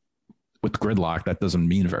 that with gridlock, that doesn't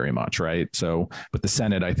mean very much. Right. So, but the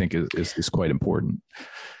Senate, I think, is quite important.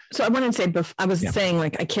 So I want to say, I was saying I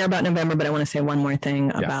care about November, but I want to say one more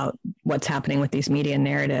thing about what's happening with these media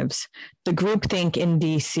narratives. The groupthink in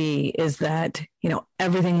DC is that,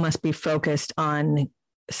 everything must be focused on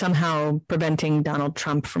somehow preventing Donald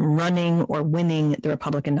Trump from running or winning the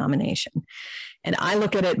Republican nomination. And I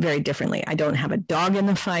look at it very differently. I don't have a dog in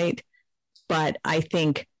the fight, but I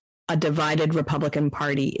think a divided Republican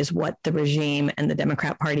Party is what the regime and the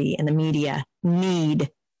Democrat Party and the media need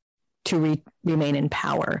to remain in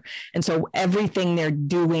power. And so everything they're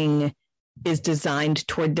doing is designed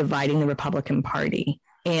toward dividing the Republican Party.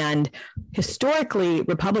 And historically,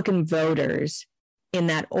 Republican voters in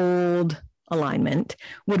that old alignment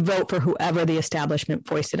would vote for whoever the establishment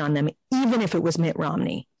foisted on them, even if it was Mitt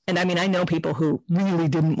Romney. And I mean, I know people who really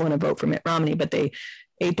didn't want to vote for Mitt Romney, but they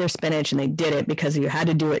ate their spinach and they did it because you had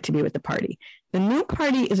to do it to be with the party. The new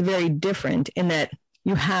party is very different in that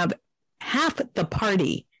you have half the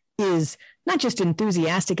party is not just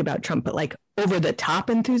enthusiastic about Trump, but over the top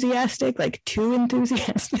enthusiastic, too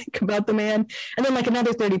enthusiastic about the man. And then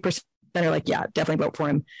another 30% are yeah, definitely vote for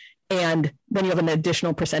him. And then you have an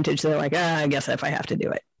additional percentage that are I guess if I have to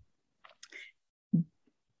do it.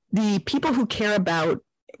 The people who care about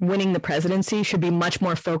winning the presidency should be much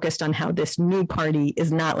more focused on how this new party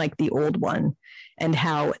is not like the old one and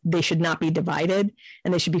how they should not be divided,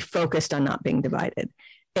 and they should be focused on not being divided.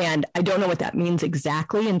 And I don't know what that means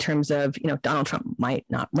exactly in terms of, Donald Trump might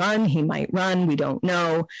not run, he might run, we don't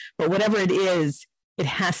know, but whatever it is, it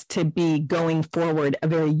has to be going forward a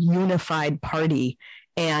very unified party.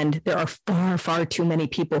 And there are far, far too many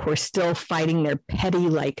people who are still fighting their petty,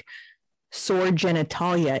 sore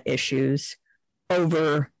genitalia issues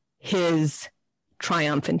over his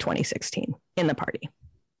triumph in 2016 in the party.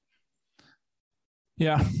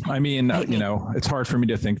 Yeah. I mean, it's hard for me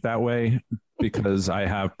to think that way because I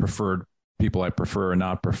have preferred people I prefer and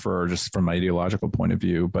not prefer just from my ideological point of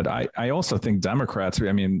view. But I also think Democrats,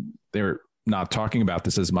 I mean, they're not talking about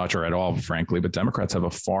this as much or at all, frankly, but Democrats have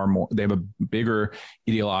they have a bigger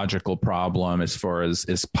ideological problem as far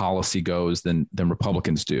as policy goes than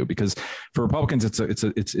Republicans do, because for Republicans,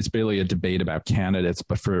 it's barely a debate about candidates,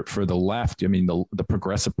 but for the left, I mean, the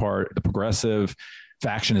progressive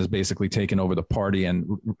faction has basically taken over the party. And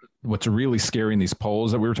what's really scary in these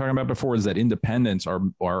polls that we were talking about before is that independents are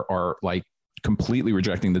like completely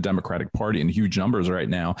rejecting the Democratic Party in huge numbers right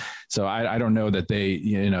now. So I don't know that they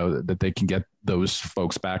can get those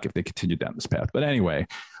folks back if they continue down this path. But anyway,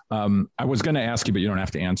 I was going to ask you, but you don't have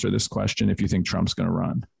to answer this question, if you think Trump's going to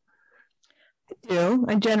run. I do.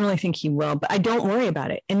 I generally think he will, but I don't worry about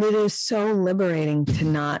it. And it is so liberating to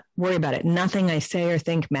not worry about it. Nothing I say or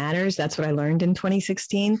think matters. That's what I learned in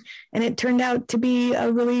 2016. And it turned out to be a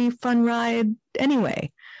really fun ride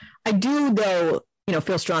anyway. I do, though,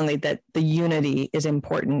 feel strongly that the unity is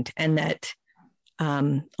important and that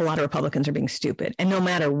a lot of Republicans are being stupid. And no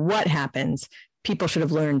matter what happens, people should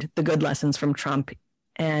have learned the good lessons from Trump,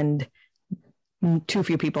 and too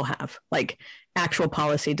few people have, like actual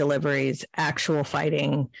policy deliveries, actual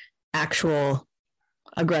fighting, actual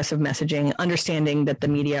aggressive messaging, understanding that the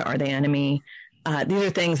media are the enemy. These are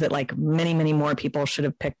things that like many, many more people should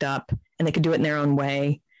have picked up, and they could do it in their own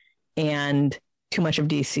way. And too much of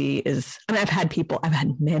DC is, I mean, I've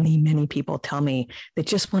had many, many people tell me they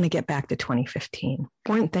just want to get back to 2015.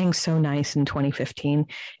 Weren't things so nice in 2015?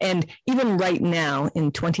 And even right now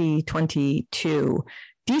in 2022,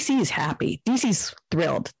 DC is happy. DC's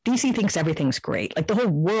thrilled. DC thinks everything's great. Like the whole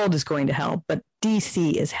world is going to hell, but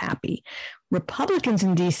DC is happy. Republicans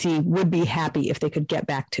in DC would be happy if they could get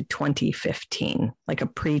back to 2015, like a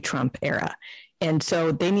pre-Trump era. And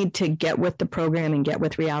so they need to get with the program and get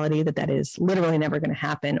with reality that is literally never going to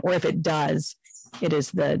happen. Or if it does, it is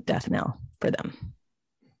the death knell for them.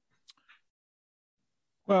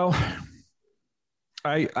 Well,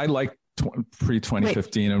 I like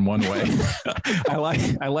pre-2015 in one way.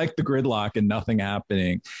 I like the gridlock and nothing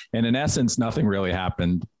happening. And in essence, nothing really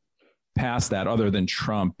happened past that other than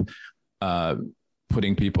Trump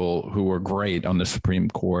putting people who were great on the Supreme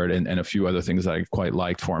Court and a few other things that I quite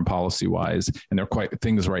liked foreign policy wise. And there are quite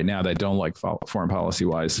things right now that I don't like foreign policy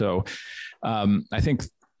wise. So I think,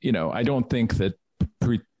 I don't think that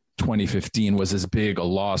pre-2015 was as big a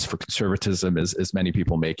loss for conservatism as many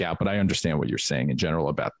people make out, but I understand what you're saying in general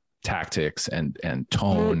about tactics and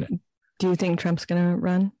tone. Do you think Trump's going to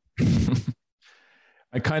run?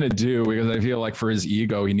 I kind of do, because I feel like for his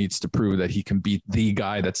ego, he needs to prove that he can beat the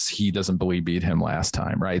guy he doesn't believe beat him last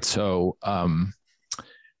time. Right. So, and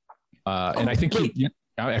I think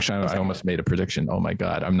I almost made a prediction. Oh my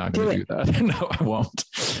God, I'm not going to do that. No, I won't.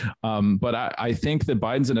 But I think that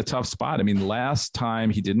Biden's in a tough spot. I mean, last time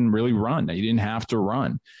he didn't really run. He didn't have to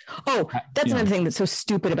run. Oh, that's another thing that's so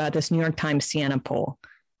stupid about this New York Times Siena poll.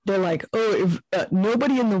 They're like, if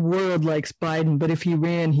nobody in the world likes Biden, but if he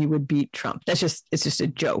ran, he would beat Trump. It's just a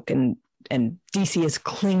joke. And DC is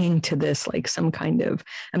clinging to this like some kind of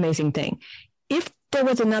amazing thing. If there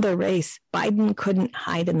was another race, Biden couldn't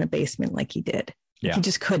hide in the basement like he did. Yeah. He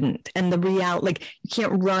just couldn't. And you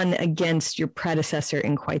can't run against your predecessor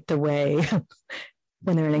in quite the way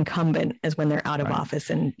when they're an incumbent as when they're out of office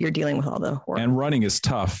and you're dealing with all the horror. And running is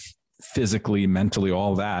tough. Physically, mentally,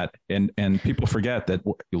 all that. And people forget that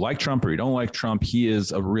you like Trump or you don't like Trump, he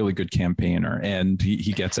is a really good campaigner, and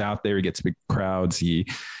he gets out there, he gets big crowds. They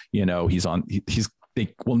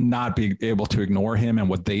will not be able to ignore him. And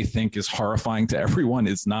what they think is horrifying to everyone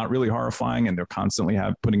is not really horrifying. And they're constantly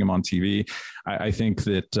putting him on TV. I think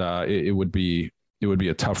that it would be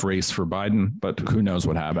a tough race for Biden, but who knows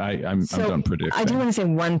what happens. I'm done predicting. I do want to say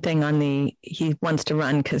one thing on he wants to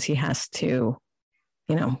run because he has to,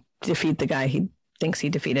 defeat the guy he thinks he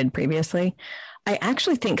defeated previously. I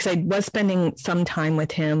actually think, because I was spending some time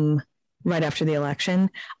with him right after the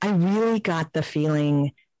election, I really got the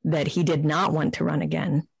feeling that he did not want to run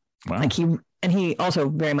again. Wow. He also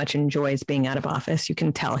very much enjoys being out of office. You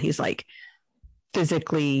can tell he's like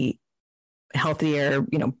physically healthier,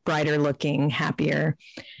 brighter looking, happier.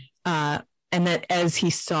 And that as he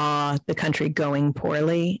saw the country going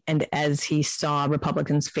poorly, and as he saw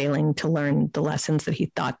Republicans failing to learn the lessons that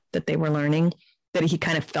he thought that they were learning, that he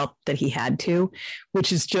kind of felt that he had to,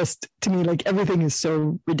 which is just, to me, like everything is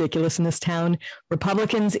so ridiculous in this town.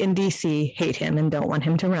 Republicans in DC hate him and don't want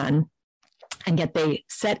him to run. And yet they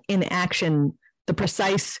set in action the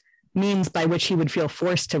precise means by which he would feel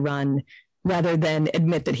forced to run, rather than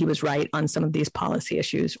admit that he was right on some of these policy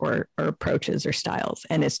issues or approaches or styles.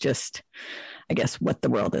 And it's just, I guess, what the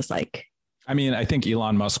world is like. I mean, I think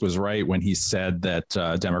Elon Musk was right when he said that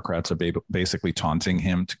Democrats are basically taunting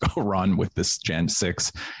him to go run with this Gen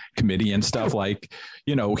 6 committee and stuff. Like,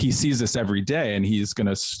 you know, he sees this every day and he's going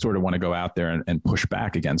to sort of want to go out there and push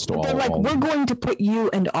back against all. They're like, we're going to put you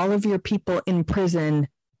and all of your people in prison.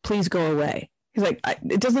 Please go away. He's like,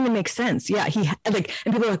 it doesn't even make sense. Yeah, and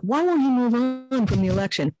people are like, why won't he move on from the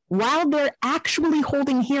election? While they're actually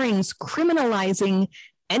holding hearings, criminalizing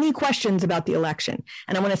any questions about the election.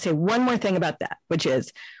 And I want to say one more thing about that, which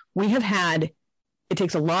is it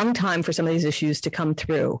takes a long time for some of these issues to come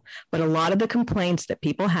through, but a lot of the complaints that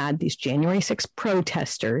people had, these January 6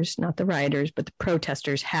 protesters, not the rioters, but the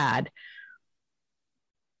protesters had,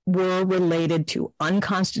 were related to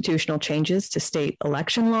unconstitutional changes to state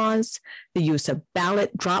election laws, the use of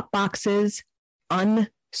ballot drop boxes,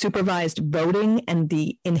 unsupervised voting, and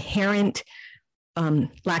the inherent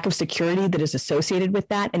lack of security that is associated with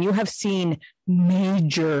that. And you have seen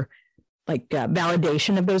major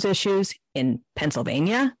validation of those issues in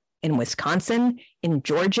Pennsylvania, in Wisconsin, in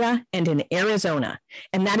Georgia, and in Arizona.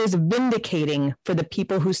 And that is vindicating for the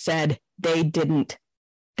people who said they didn't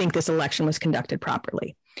think this election was conducted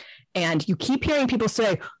properly. And you keep hearing people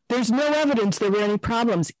say, there's no evidence there were any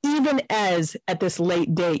problems, even as at this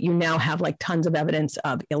late date, you now have tons of evidence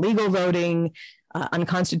of illegal voting,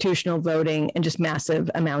 unconstitutional voting, and just massive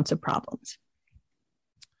amounts of problems.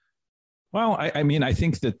 Well, I mean, I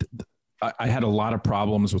think that I had a lot of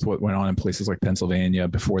problems with what went on in places like Pennsylvania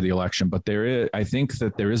before the election, but I think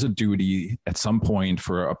that there is a duty at some point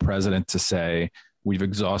for a president to say, we've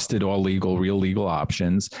exhausted all real legal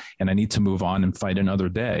options, and I need to move on and fight another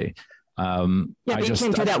day. But you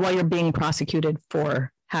can't do that while you're being prosecuted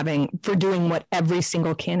for doing what every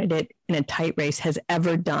single candidate in a tight race has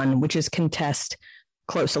ever done, which is contest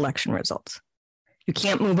close election results. You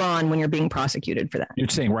can't move on when you're being prosecuted for that. You're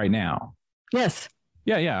saying right now? Yes.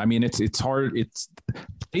 Yeah. I mean, it's hard.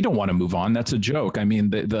 They don't want to move on. That's a joke. I mean,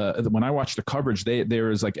 when I watch the coverage, there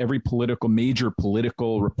is every major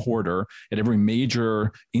political reporter at every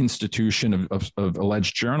major institution of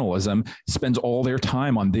alleged journalism spends all their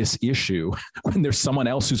time on this issue when there's someone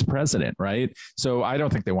else who's president, right? So I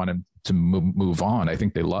don't think they want him to move on. I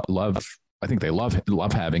think they love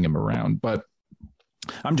having him around. But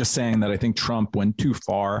I'm just saying that I think Trump went too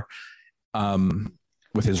far.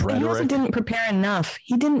 With his rhetoric. He also didn't prepare enough.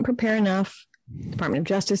 He didn't prepare enough. Department of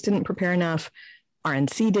Justice didn't prepare enough.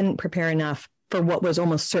 RNC didn't prepare enough for what was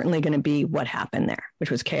almost certainly going to be what happened there,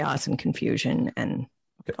 which was chaos and confusion. And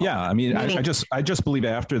I mean, I just believe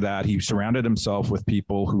after that, he surrounded himself with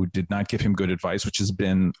people who did not give him good advice, which has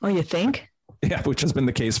been. Oh, you think? Yeah, which has been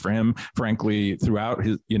the case for him, frankly, throughout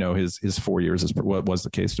his 4 years as what was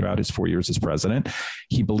the case throughout his 4 years as president.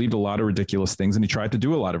 He believed a lot of ridiculous things and he tried to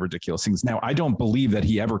do a lot of ridiculous things. Now, I don't believe that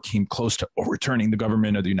he ever came close to overturning the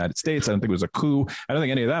government of the United States. I don't think it was a coup. I don't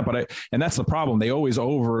think any of that. And that's the problem. They always they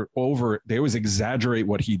always exaggerate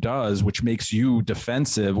what he does, which makes you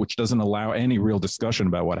defensive, which doesn't allow any real discussion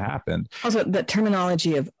about what happened. Also, the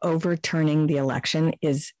terminology of overturning the election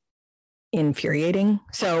is infuriating.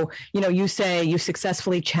 So, you say you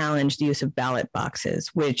successfully challenged the use of ballot boxes,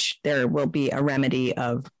 which there will be a remedy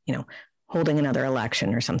of, holding another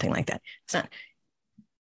election or something like that.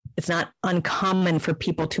 It's not uncommon for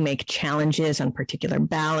people to make challenges on particular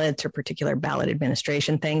ballots or particular ballot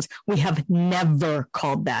administration things. We have never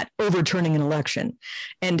called that overturning an election.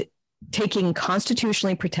 And taking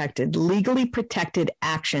constitutionally protected, legally protected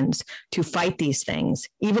actions to fight these things,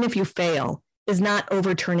 even if you fail, is not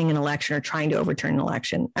overturning an election or trying to overturn an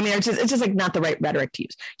election. I mean, it's just not the right rhetoric to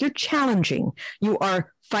use. You're challenging. You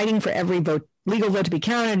are fighting for every legal vote to be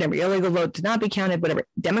counted, every illegal vote to not be counted, whatever.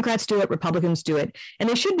 Democrats do it, Republicans do it, and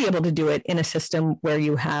they should be able to do it in a system where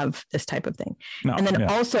you have this type of thing.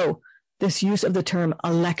 Also, this use of the term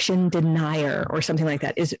election denier or something like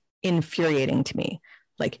that is infuriating to me.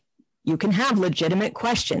 You can have legitimate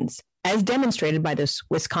questions, as demonstrated by this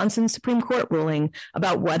Wisconsin Supreme Court ruling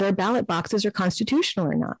about whether ballot boxes are constitutional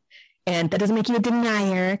or not. And that doesn't make you a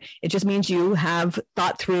denier. It just means you have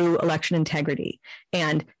thought through election integrity.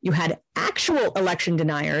 And you had actual election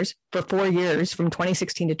deniers for 4 years, from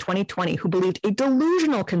 2016 to 2020, who believed a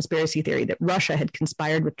delusional conspiracy theory that Russia had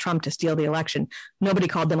conspired with Trump to steal the election. Nobody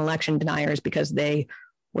called them election deniers because they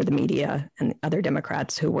were the media and other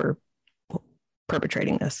Democrats who were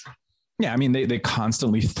perpetrating this. Yeah, I mean, they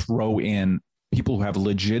constantly throw in people who have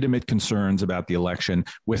legitimate concerns about the election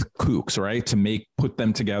with kooks, right? To put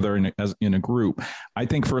them together in a group. I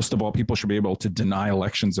think, first of all, people should be able to deny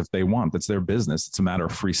elections if they want. That's their business. It's a matter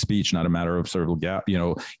of free speech, not a matter of sort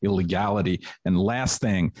of illegality. And last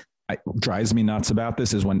thing, drives me nuts about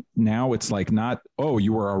this is when now it's like not, oh,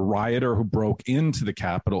 you were a rioter who broke into the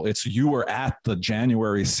Capitol. It's you were at the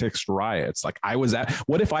January 6th riots. Like I was at,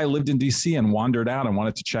 what if I lived in DC and wandered out and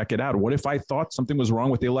wanted to check it out? What if I thought something was wrong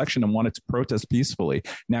with the election and wanted to protest peacefully?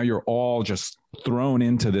 Now you're all just thrown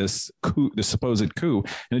into this coup, this supposed coup.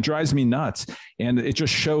 And it drives me nuts. And it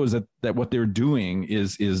just shows that what they're doing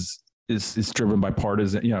is driven by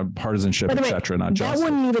partisanship, et cetera, not justice.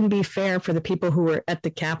 That wouldn't even be fair for the people who were at the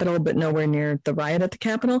Capitol, but nowhere near the riot at the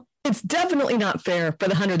Capitol. It's definitely not fair for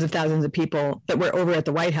the hundreds of thousands of people that were over at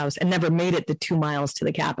the White House and never made it the 2 miles to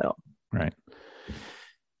the Capitol. Right.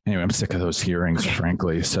 Anyway, I'm sick of those hearings,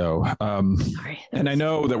 frankly. So, and I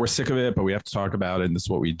know that we're sick of it, but we have to talk about it, and this is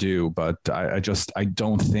what we do. But I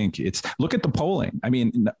don't think look at the polling. I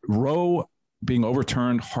mean, Roe being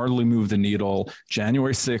overturned hardly moved the needle.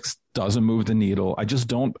 January 6th doesn't move the needle. I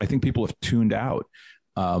think people have tuned out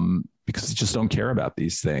because they just don't care about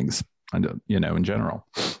these things, in general.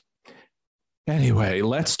 Anyway,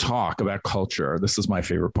 let's talk about culture. This is my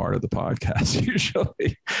favorite part of the podcast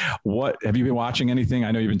usually. What have you been watching anything?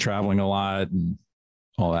 I know you've been traveling a lot and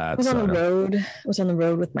all that. I was on the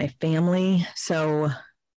road with my family. So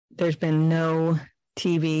there's been no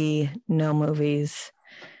TV, no movies.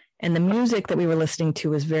 And the music that we were listening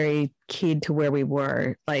to was very keyed to where we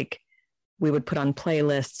were. Like we would put on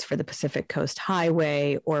playlists for the Pacific Coast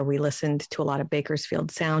Highway, or we listened to a lot of Bakersfield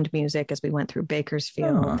sound music as we went through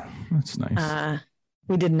Bakersfield. Oh, that's nice.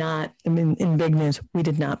 We did not, in big news, we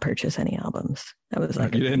did not purchase any albums. That was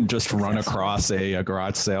like you didn't just run across a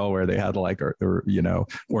garage sale where they had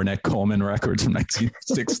Ornette Coleman records from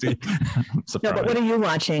 1960. No, but what are you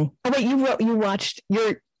watching? Oh wait, you watched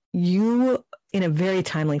you in a very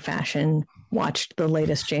timely fashion watched the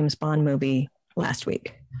latest James Bond movie last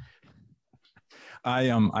week. I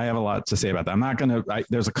have a lot to say about that. I'm not going to,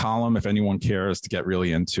 there's a column if anyone cares to get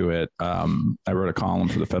really into it. I wrote a column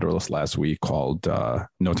for the Federalist last week called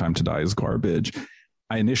No Time to Die is Garbage.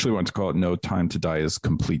 I initially wanted to call it No Time to Die is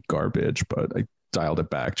Complete Garbage, but I dialed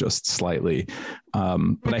it back just slightly.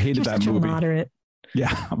 But I hated that movie. Moderate.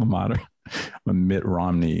 Yeah, I'm a moderate. I'm a Mitt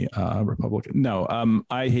Romney Republican. No,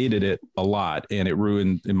 I hated it a lot, and it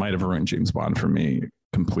might have ruined James Bond for me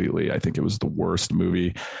completely. I think it was the worst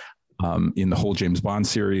movie in the whole James Bond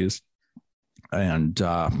series. And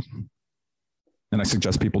I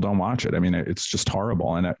suggest people don't watch it. I mean, it's just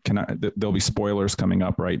horrible. And there'll be spoilers coming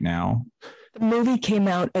up right now. The movie came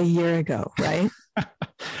out a year ago, right?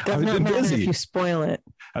 Does not matter if you spoil it.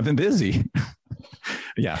 I've been busy.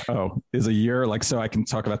 Yeah. Oh, is a year so I can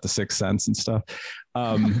talk about The Sixth Sense and stuff.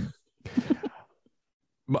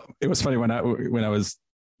 It was funny when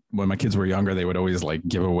my kids were younger, they would always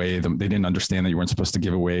give away them. They didn't understand that you weren't supposed to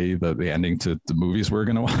give away the ending to the movies we were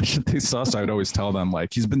going to watch that they saw. So I would always tell them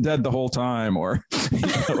he's been dead the whole time, or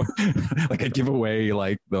I give away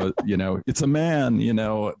it's a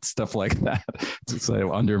man, stuff like that to sort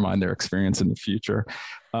of undermine their experience in the future.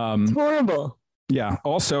 It's horrible. Yeah.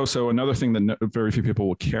 Also, so another thing that very few people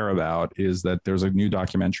will care about is that there's a new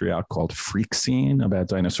documentary out called Freak Scene about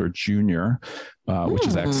Dinosaur Jr., which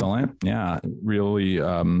is excellent. Yeah, really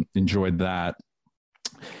enjoyed that.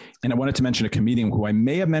 And I wanted to mention a comedian who I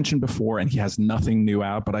may have mentioned before, and he has nothing new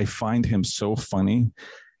out, but I find him so funny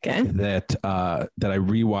that I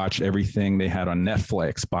rewatched everything they had on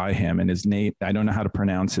Netflix by him. And his Nate, I don't know how to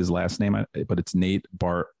pronounce his last name, but it's Nate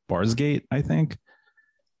Barsgate, I think.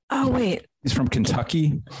 Oh, wait. He's from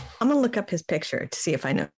Kentucky. I'm going to look up his picture to see if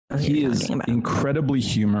I know who he is. Incredibly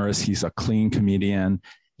humorous. He's a clean comedian.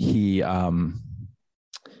 He has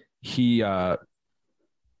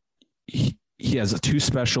 2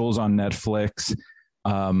 specials on Netflix.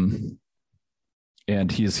 And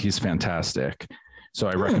he's fantastic. So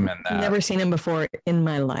I recommend that. I've never seen him before in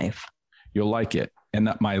my life. You'll like it. And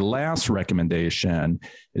my last recommendation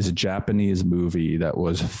is a Japanese movie that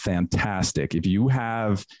was fantastic. If you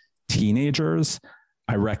have teenagers,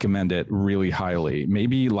 I recommend it really highly.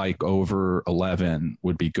 Maybe over 11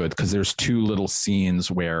 would be good, because there's 2 little scenes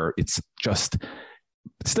where it's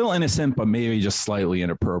still innocent, but maybe just slightly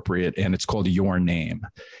inappropriate. And it's called Your Name.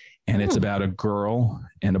 And it's about a girl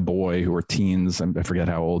and a boy who are teens. And I forget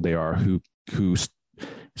how old they are,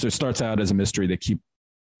 so it starts out as a mystery. They keep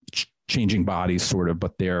changing bodies sort of,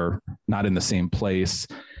 but they're not in the same place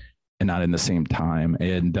and not in the same time.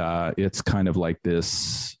 And it's kind of like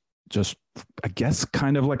this, just, I guess,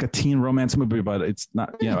 kind of like a teen romance movie, but it's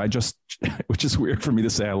not, which is weird for me to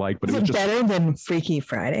say I like, but it was just better than Freaky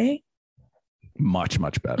Friday. Much,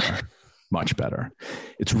 much better. Much better.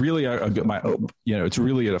 It's really it's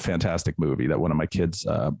really a fantastic movie that one of my kids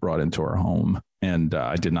brought into our home, and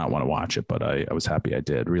I did not want to watch it, but I was happy I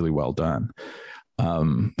did. Really well done.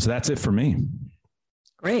 So that's it for me.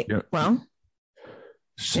 Great. Yeah. Well,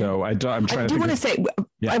 so I'm trying to. I want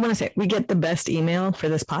to say we get the best email for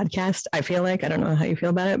this podcast. I feel like, I don't know how you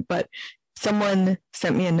feel about it, but someone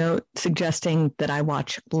sent me a note suggesting that I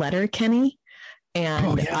watch Letterkenny,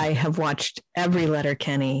 and I have watched every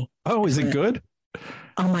Letterkenny. Oh, is it good?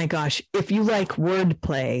 Oh my gosh. If you like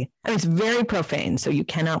wordplay, I mean, it's very profane, so you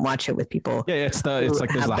cannot watch it with people. Yeah, it's like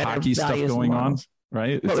there's the hockey stuff going on,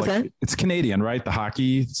 right? What was that? It's Canadian, right? The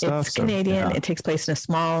hockey stuff. It's Canadian. Yeah. It takes place in a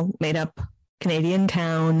small, made up Canadian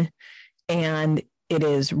town, and it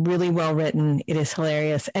is really well written. It is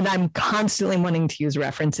hilarious. And I'm constantly wanting to use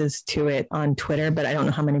references to it on Twitter, but I don't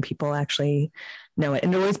know how many people actually know it.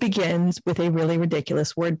 And it always begins with a really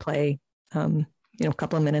ridiculous wordplay, a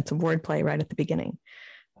couple of minutes of wordplay right at the beginning.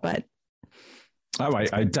 But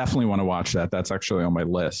I definitely want to watch that. That's actually on my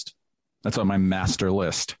list. That's on my master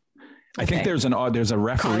list. Okay. I think there's a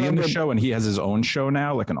referee in the show, and he has his own show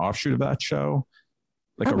now, like an offshoot of that show,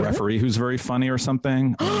 like referee who's very funny or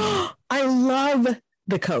something. I love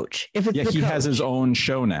the coach. If it's he has his own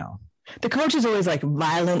show now. The coach is always like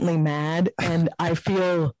violently mad, and I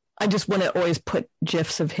just want to always put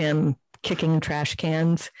GIFs of him kicking trash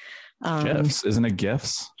cans. GIFs, isn't it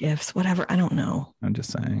GIFs? GIFs, whatever. I don't know. I'm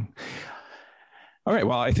just saying. All right.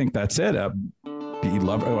 Well, I think that's it. Be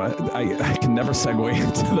lover. I can never segue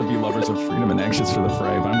into the Be Lovers of Freedom and Anxious for the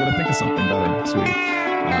Fray, but I'm going to think of something better next week.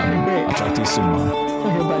 I'll talk to you soon, Mollie.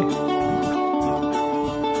 Okay, bye.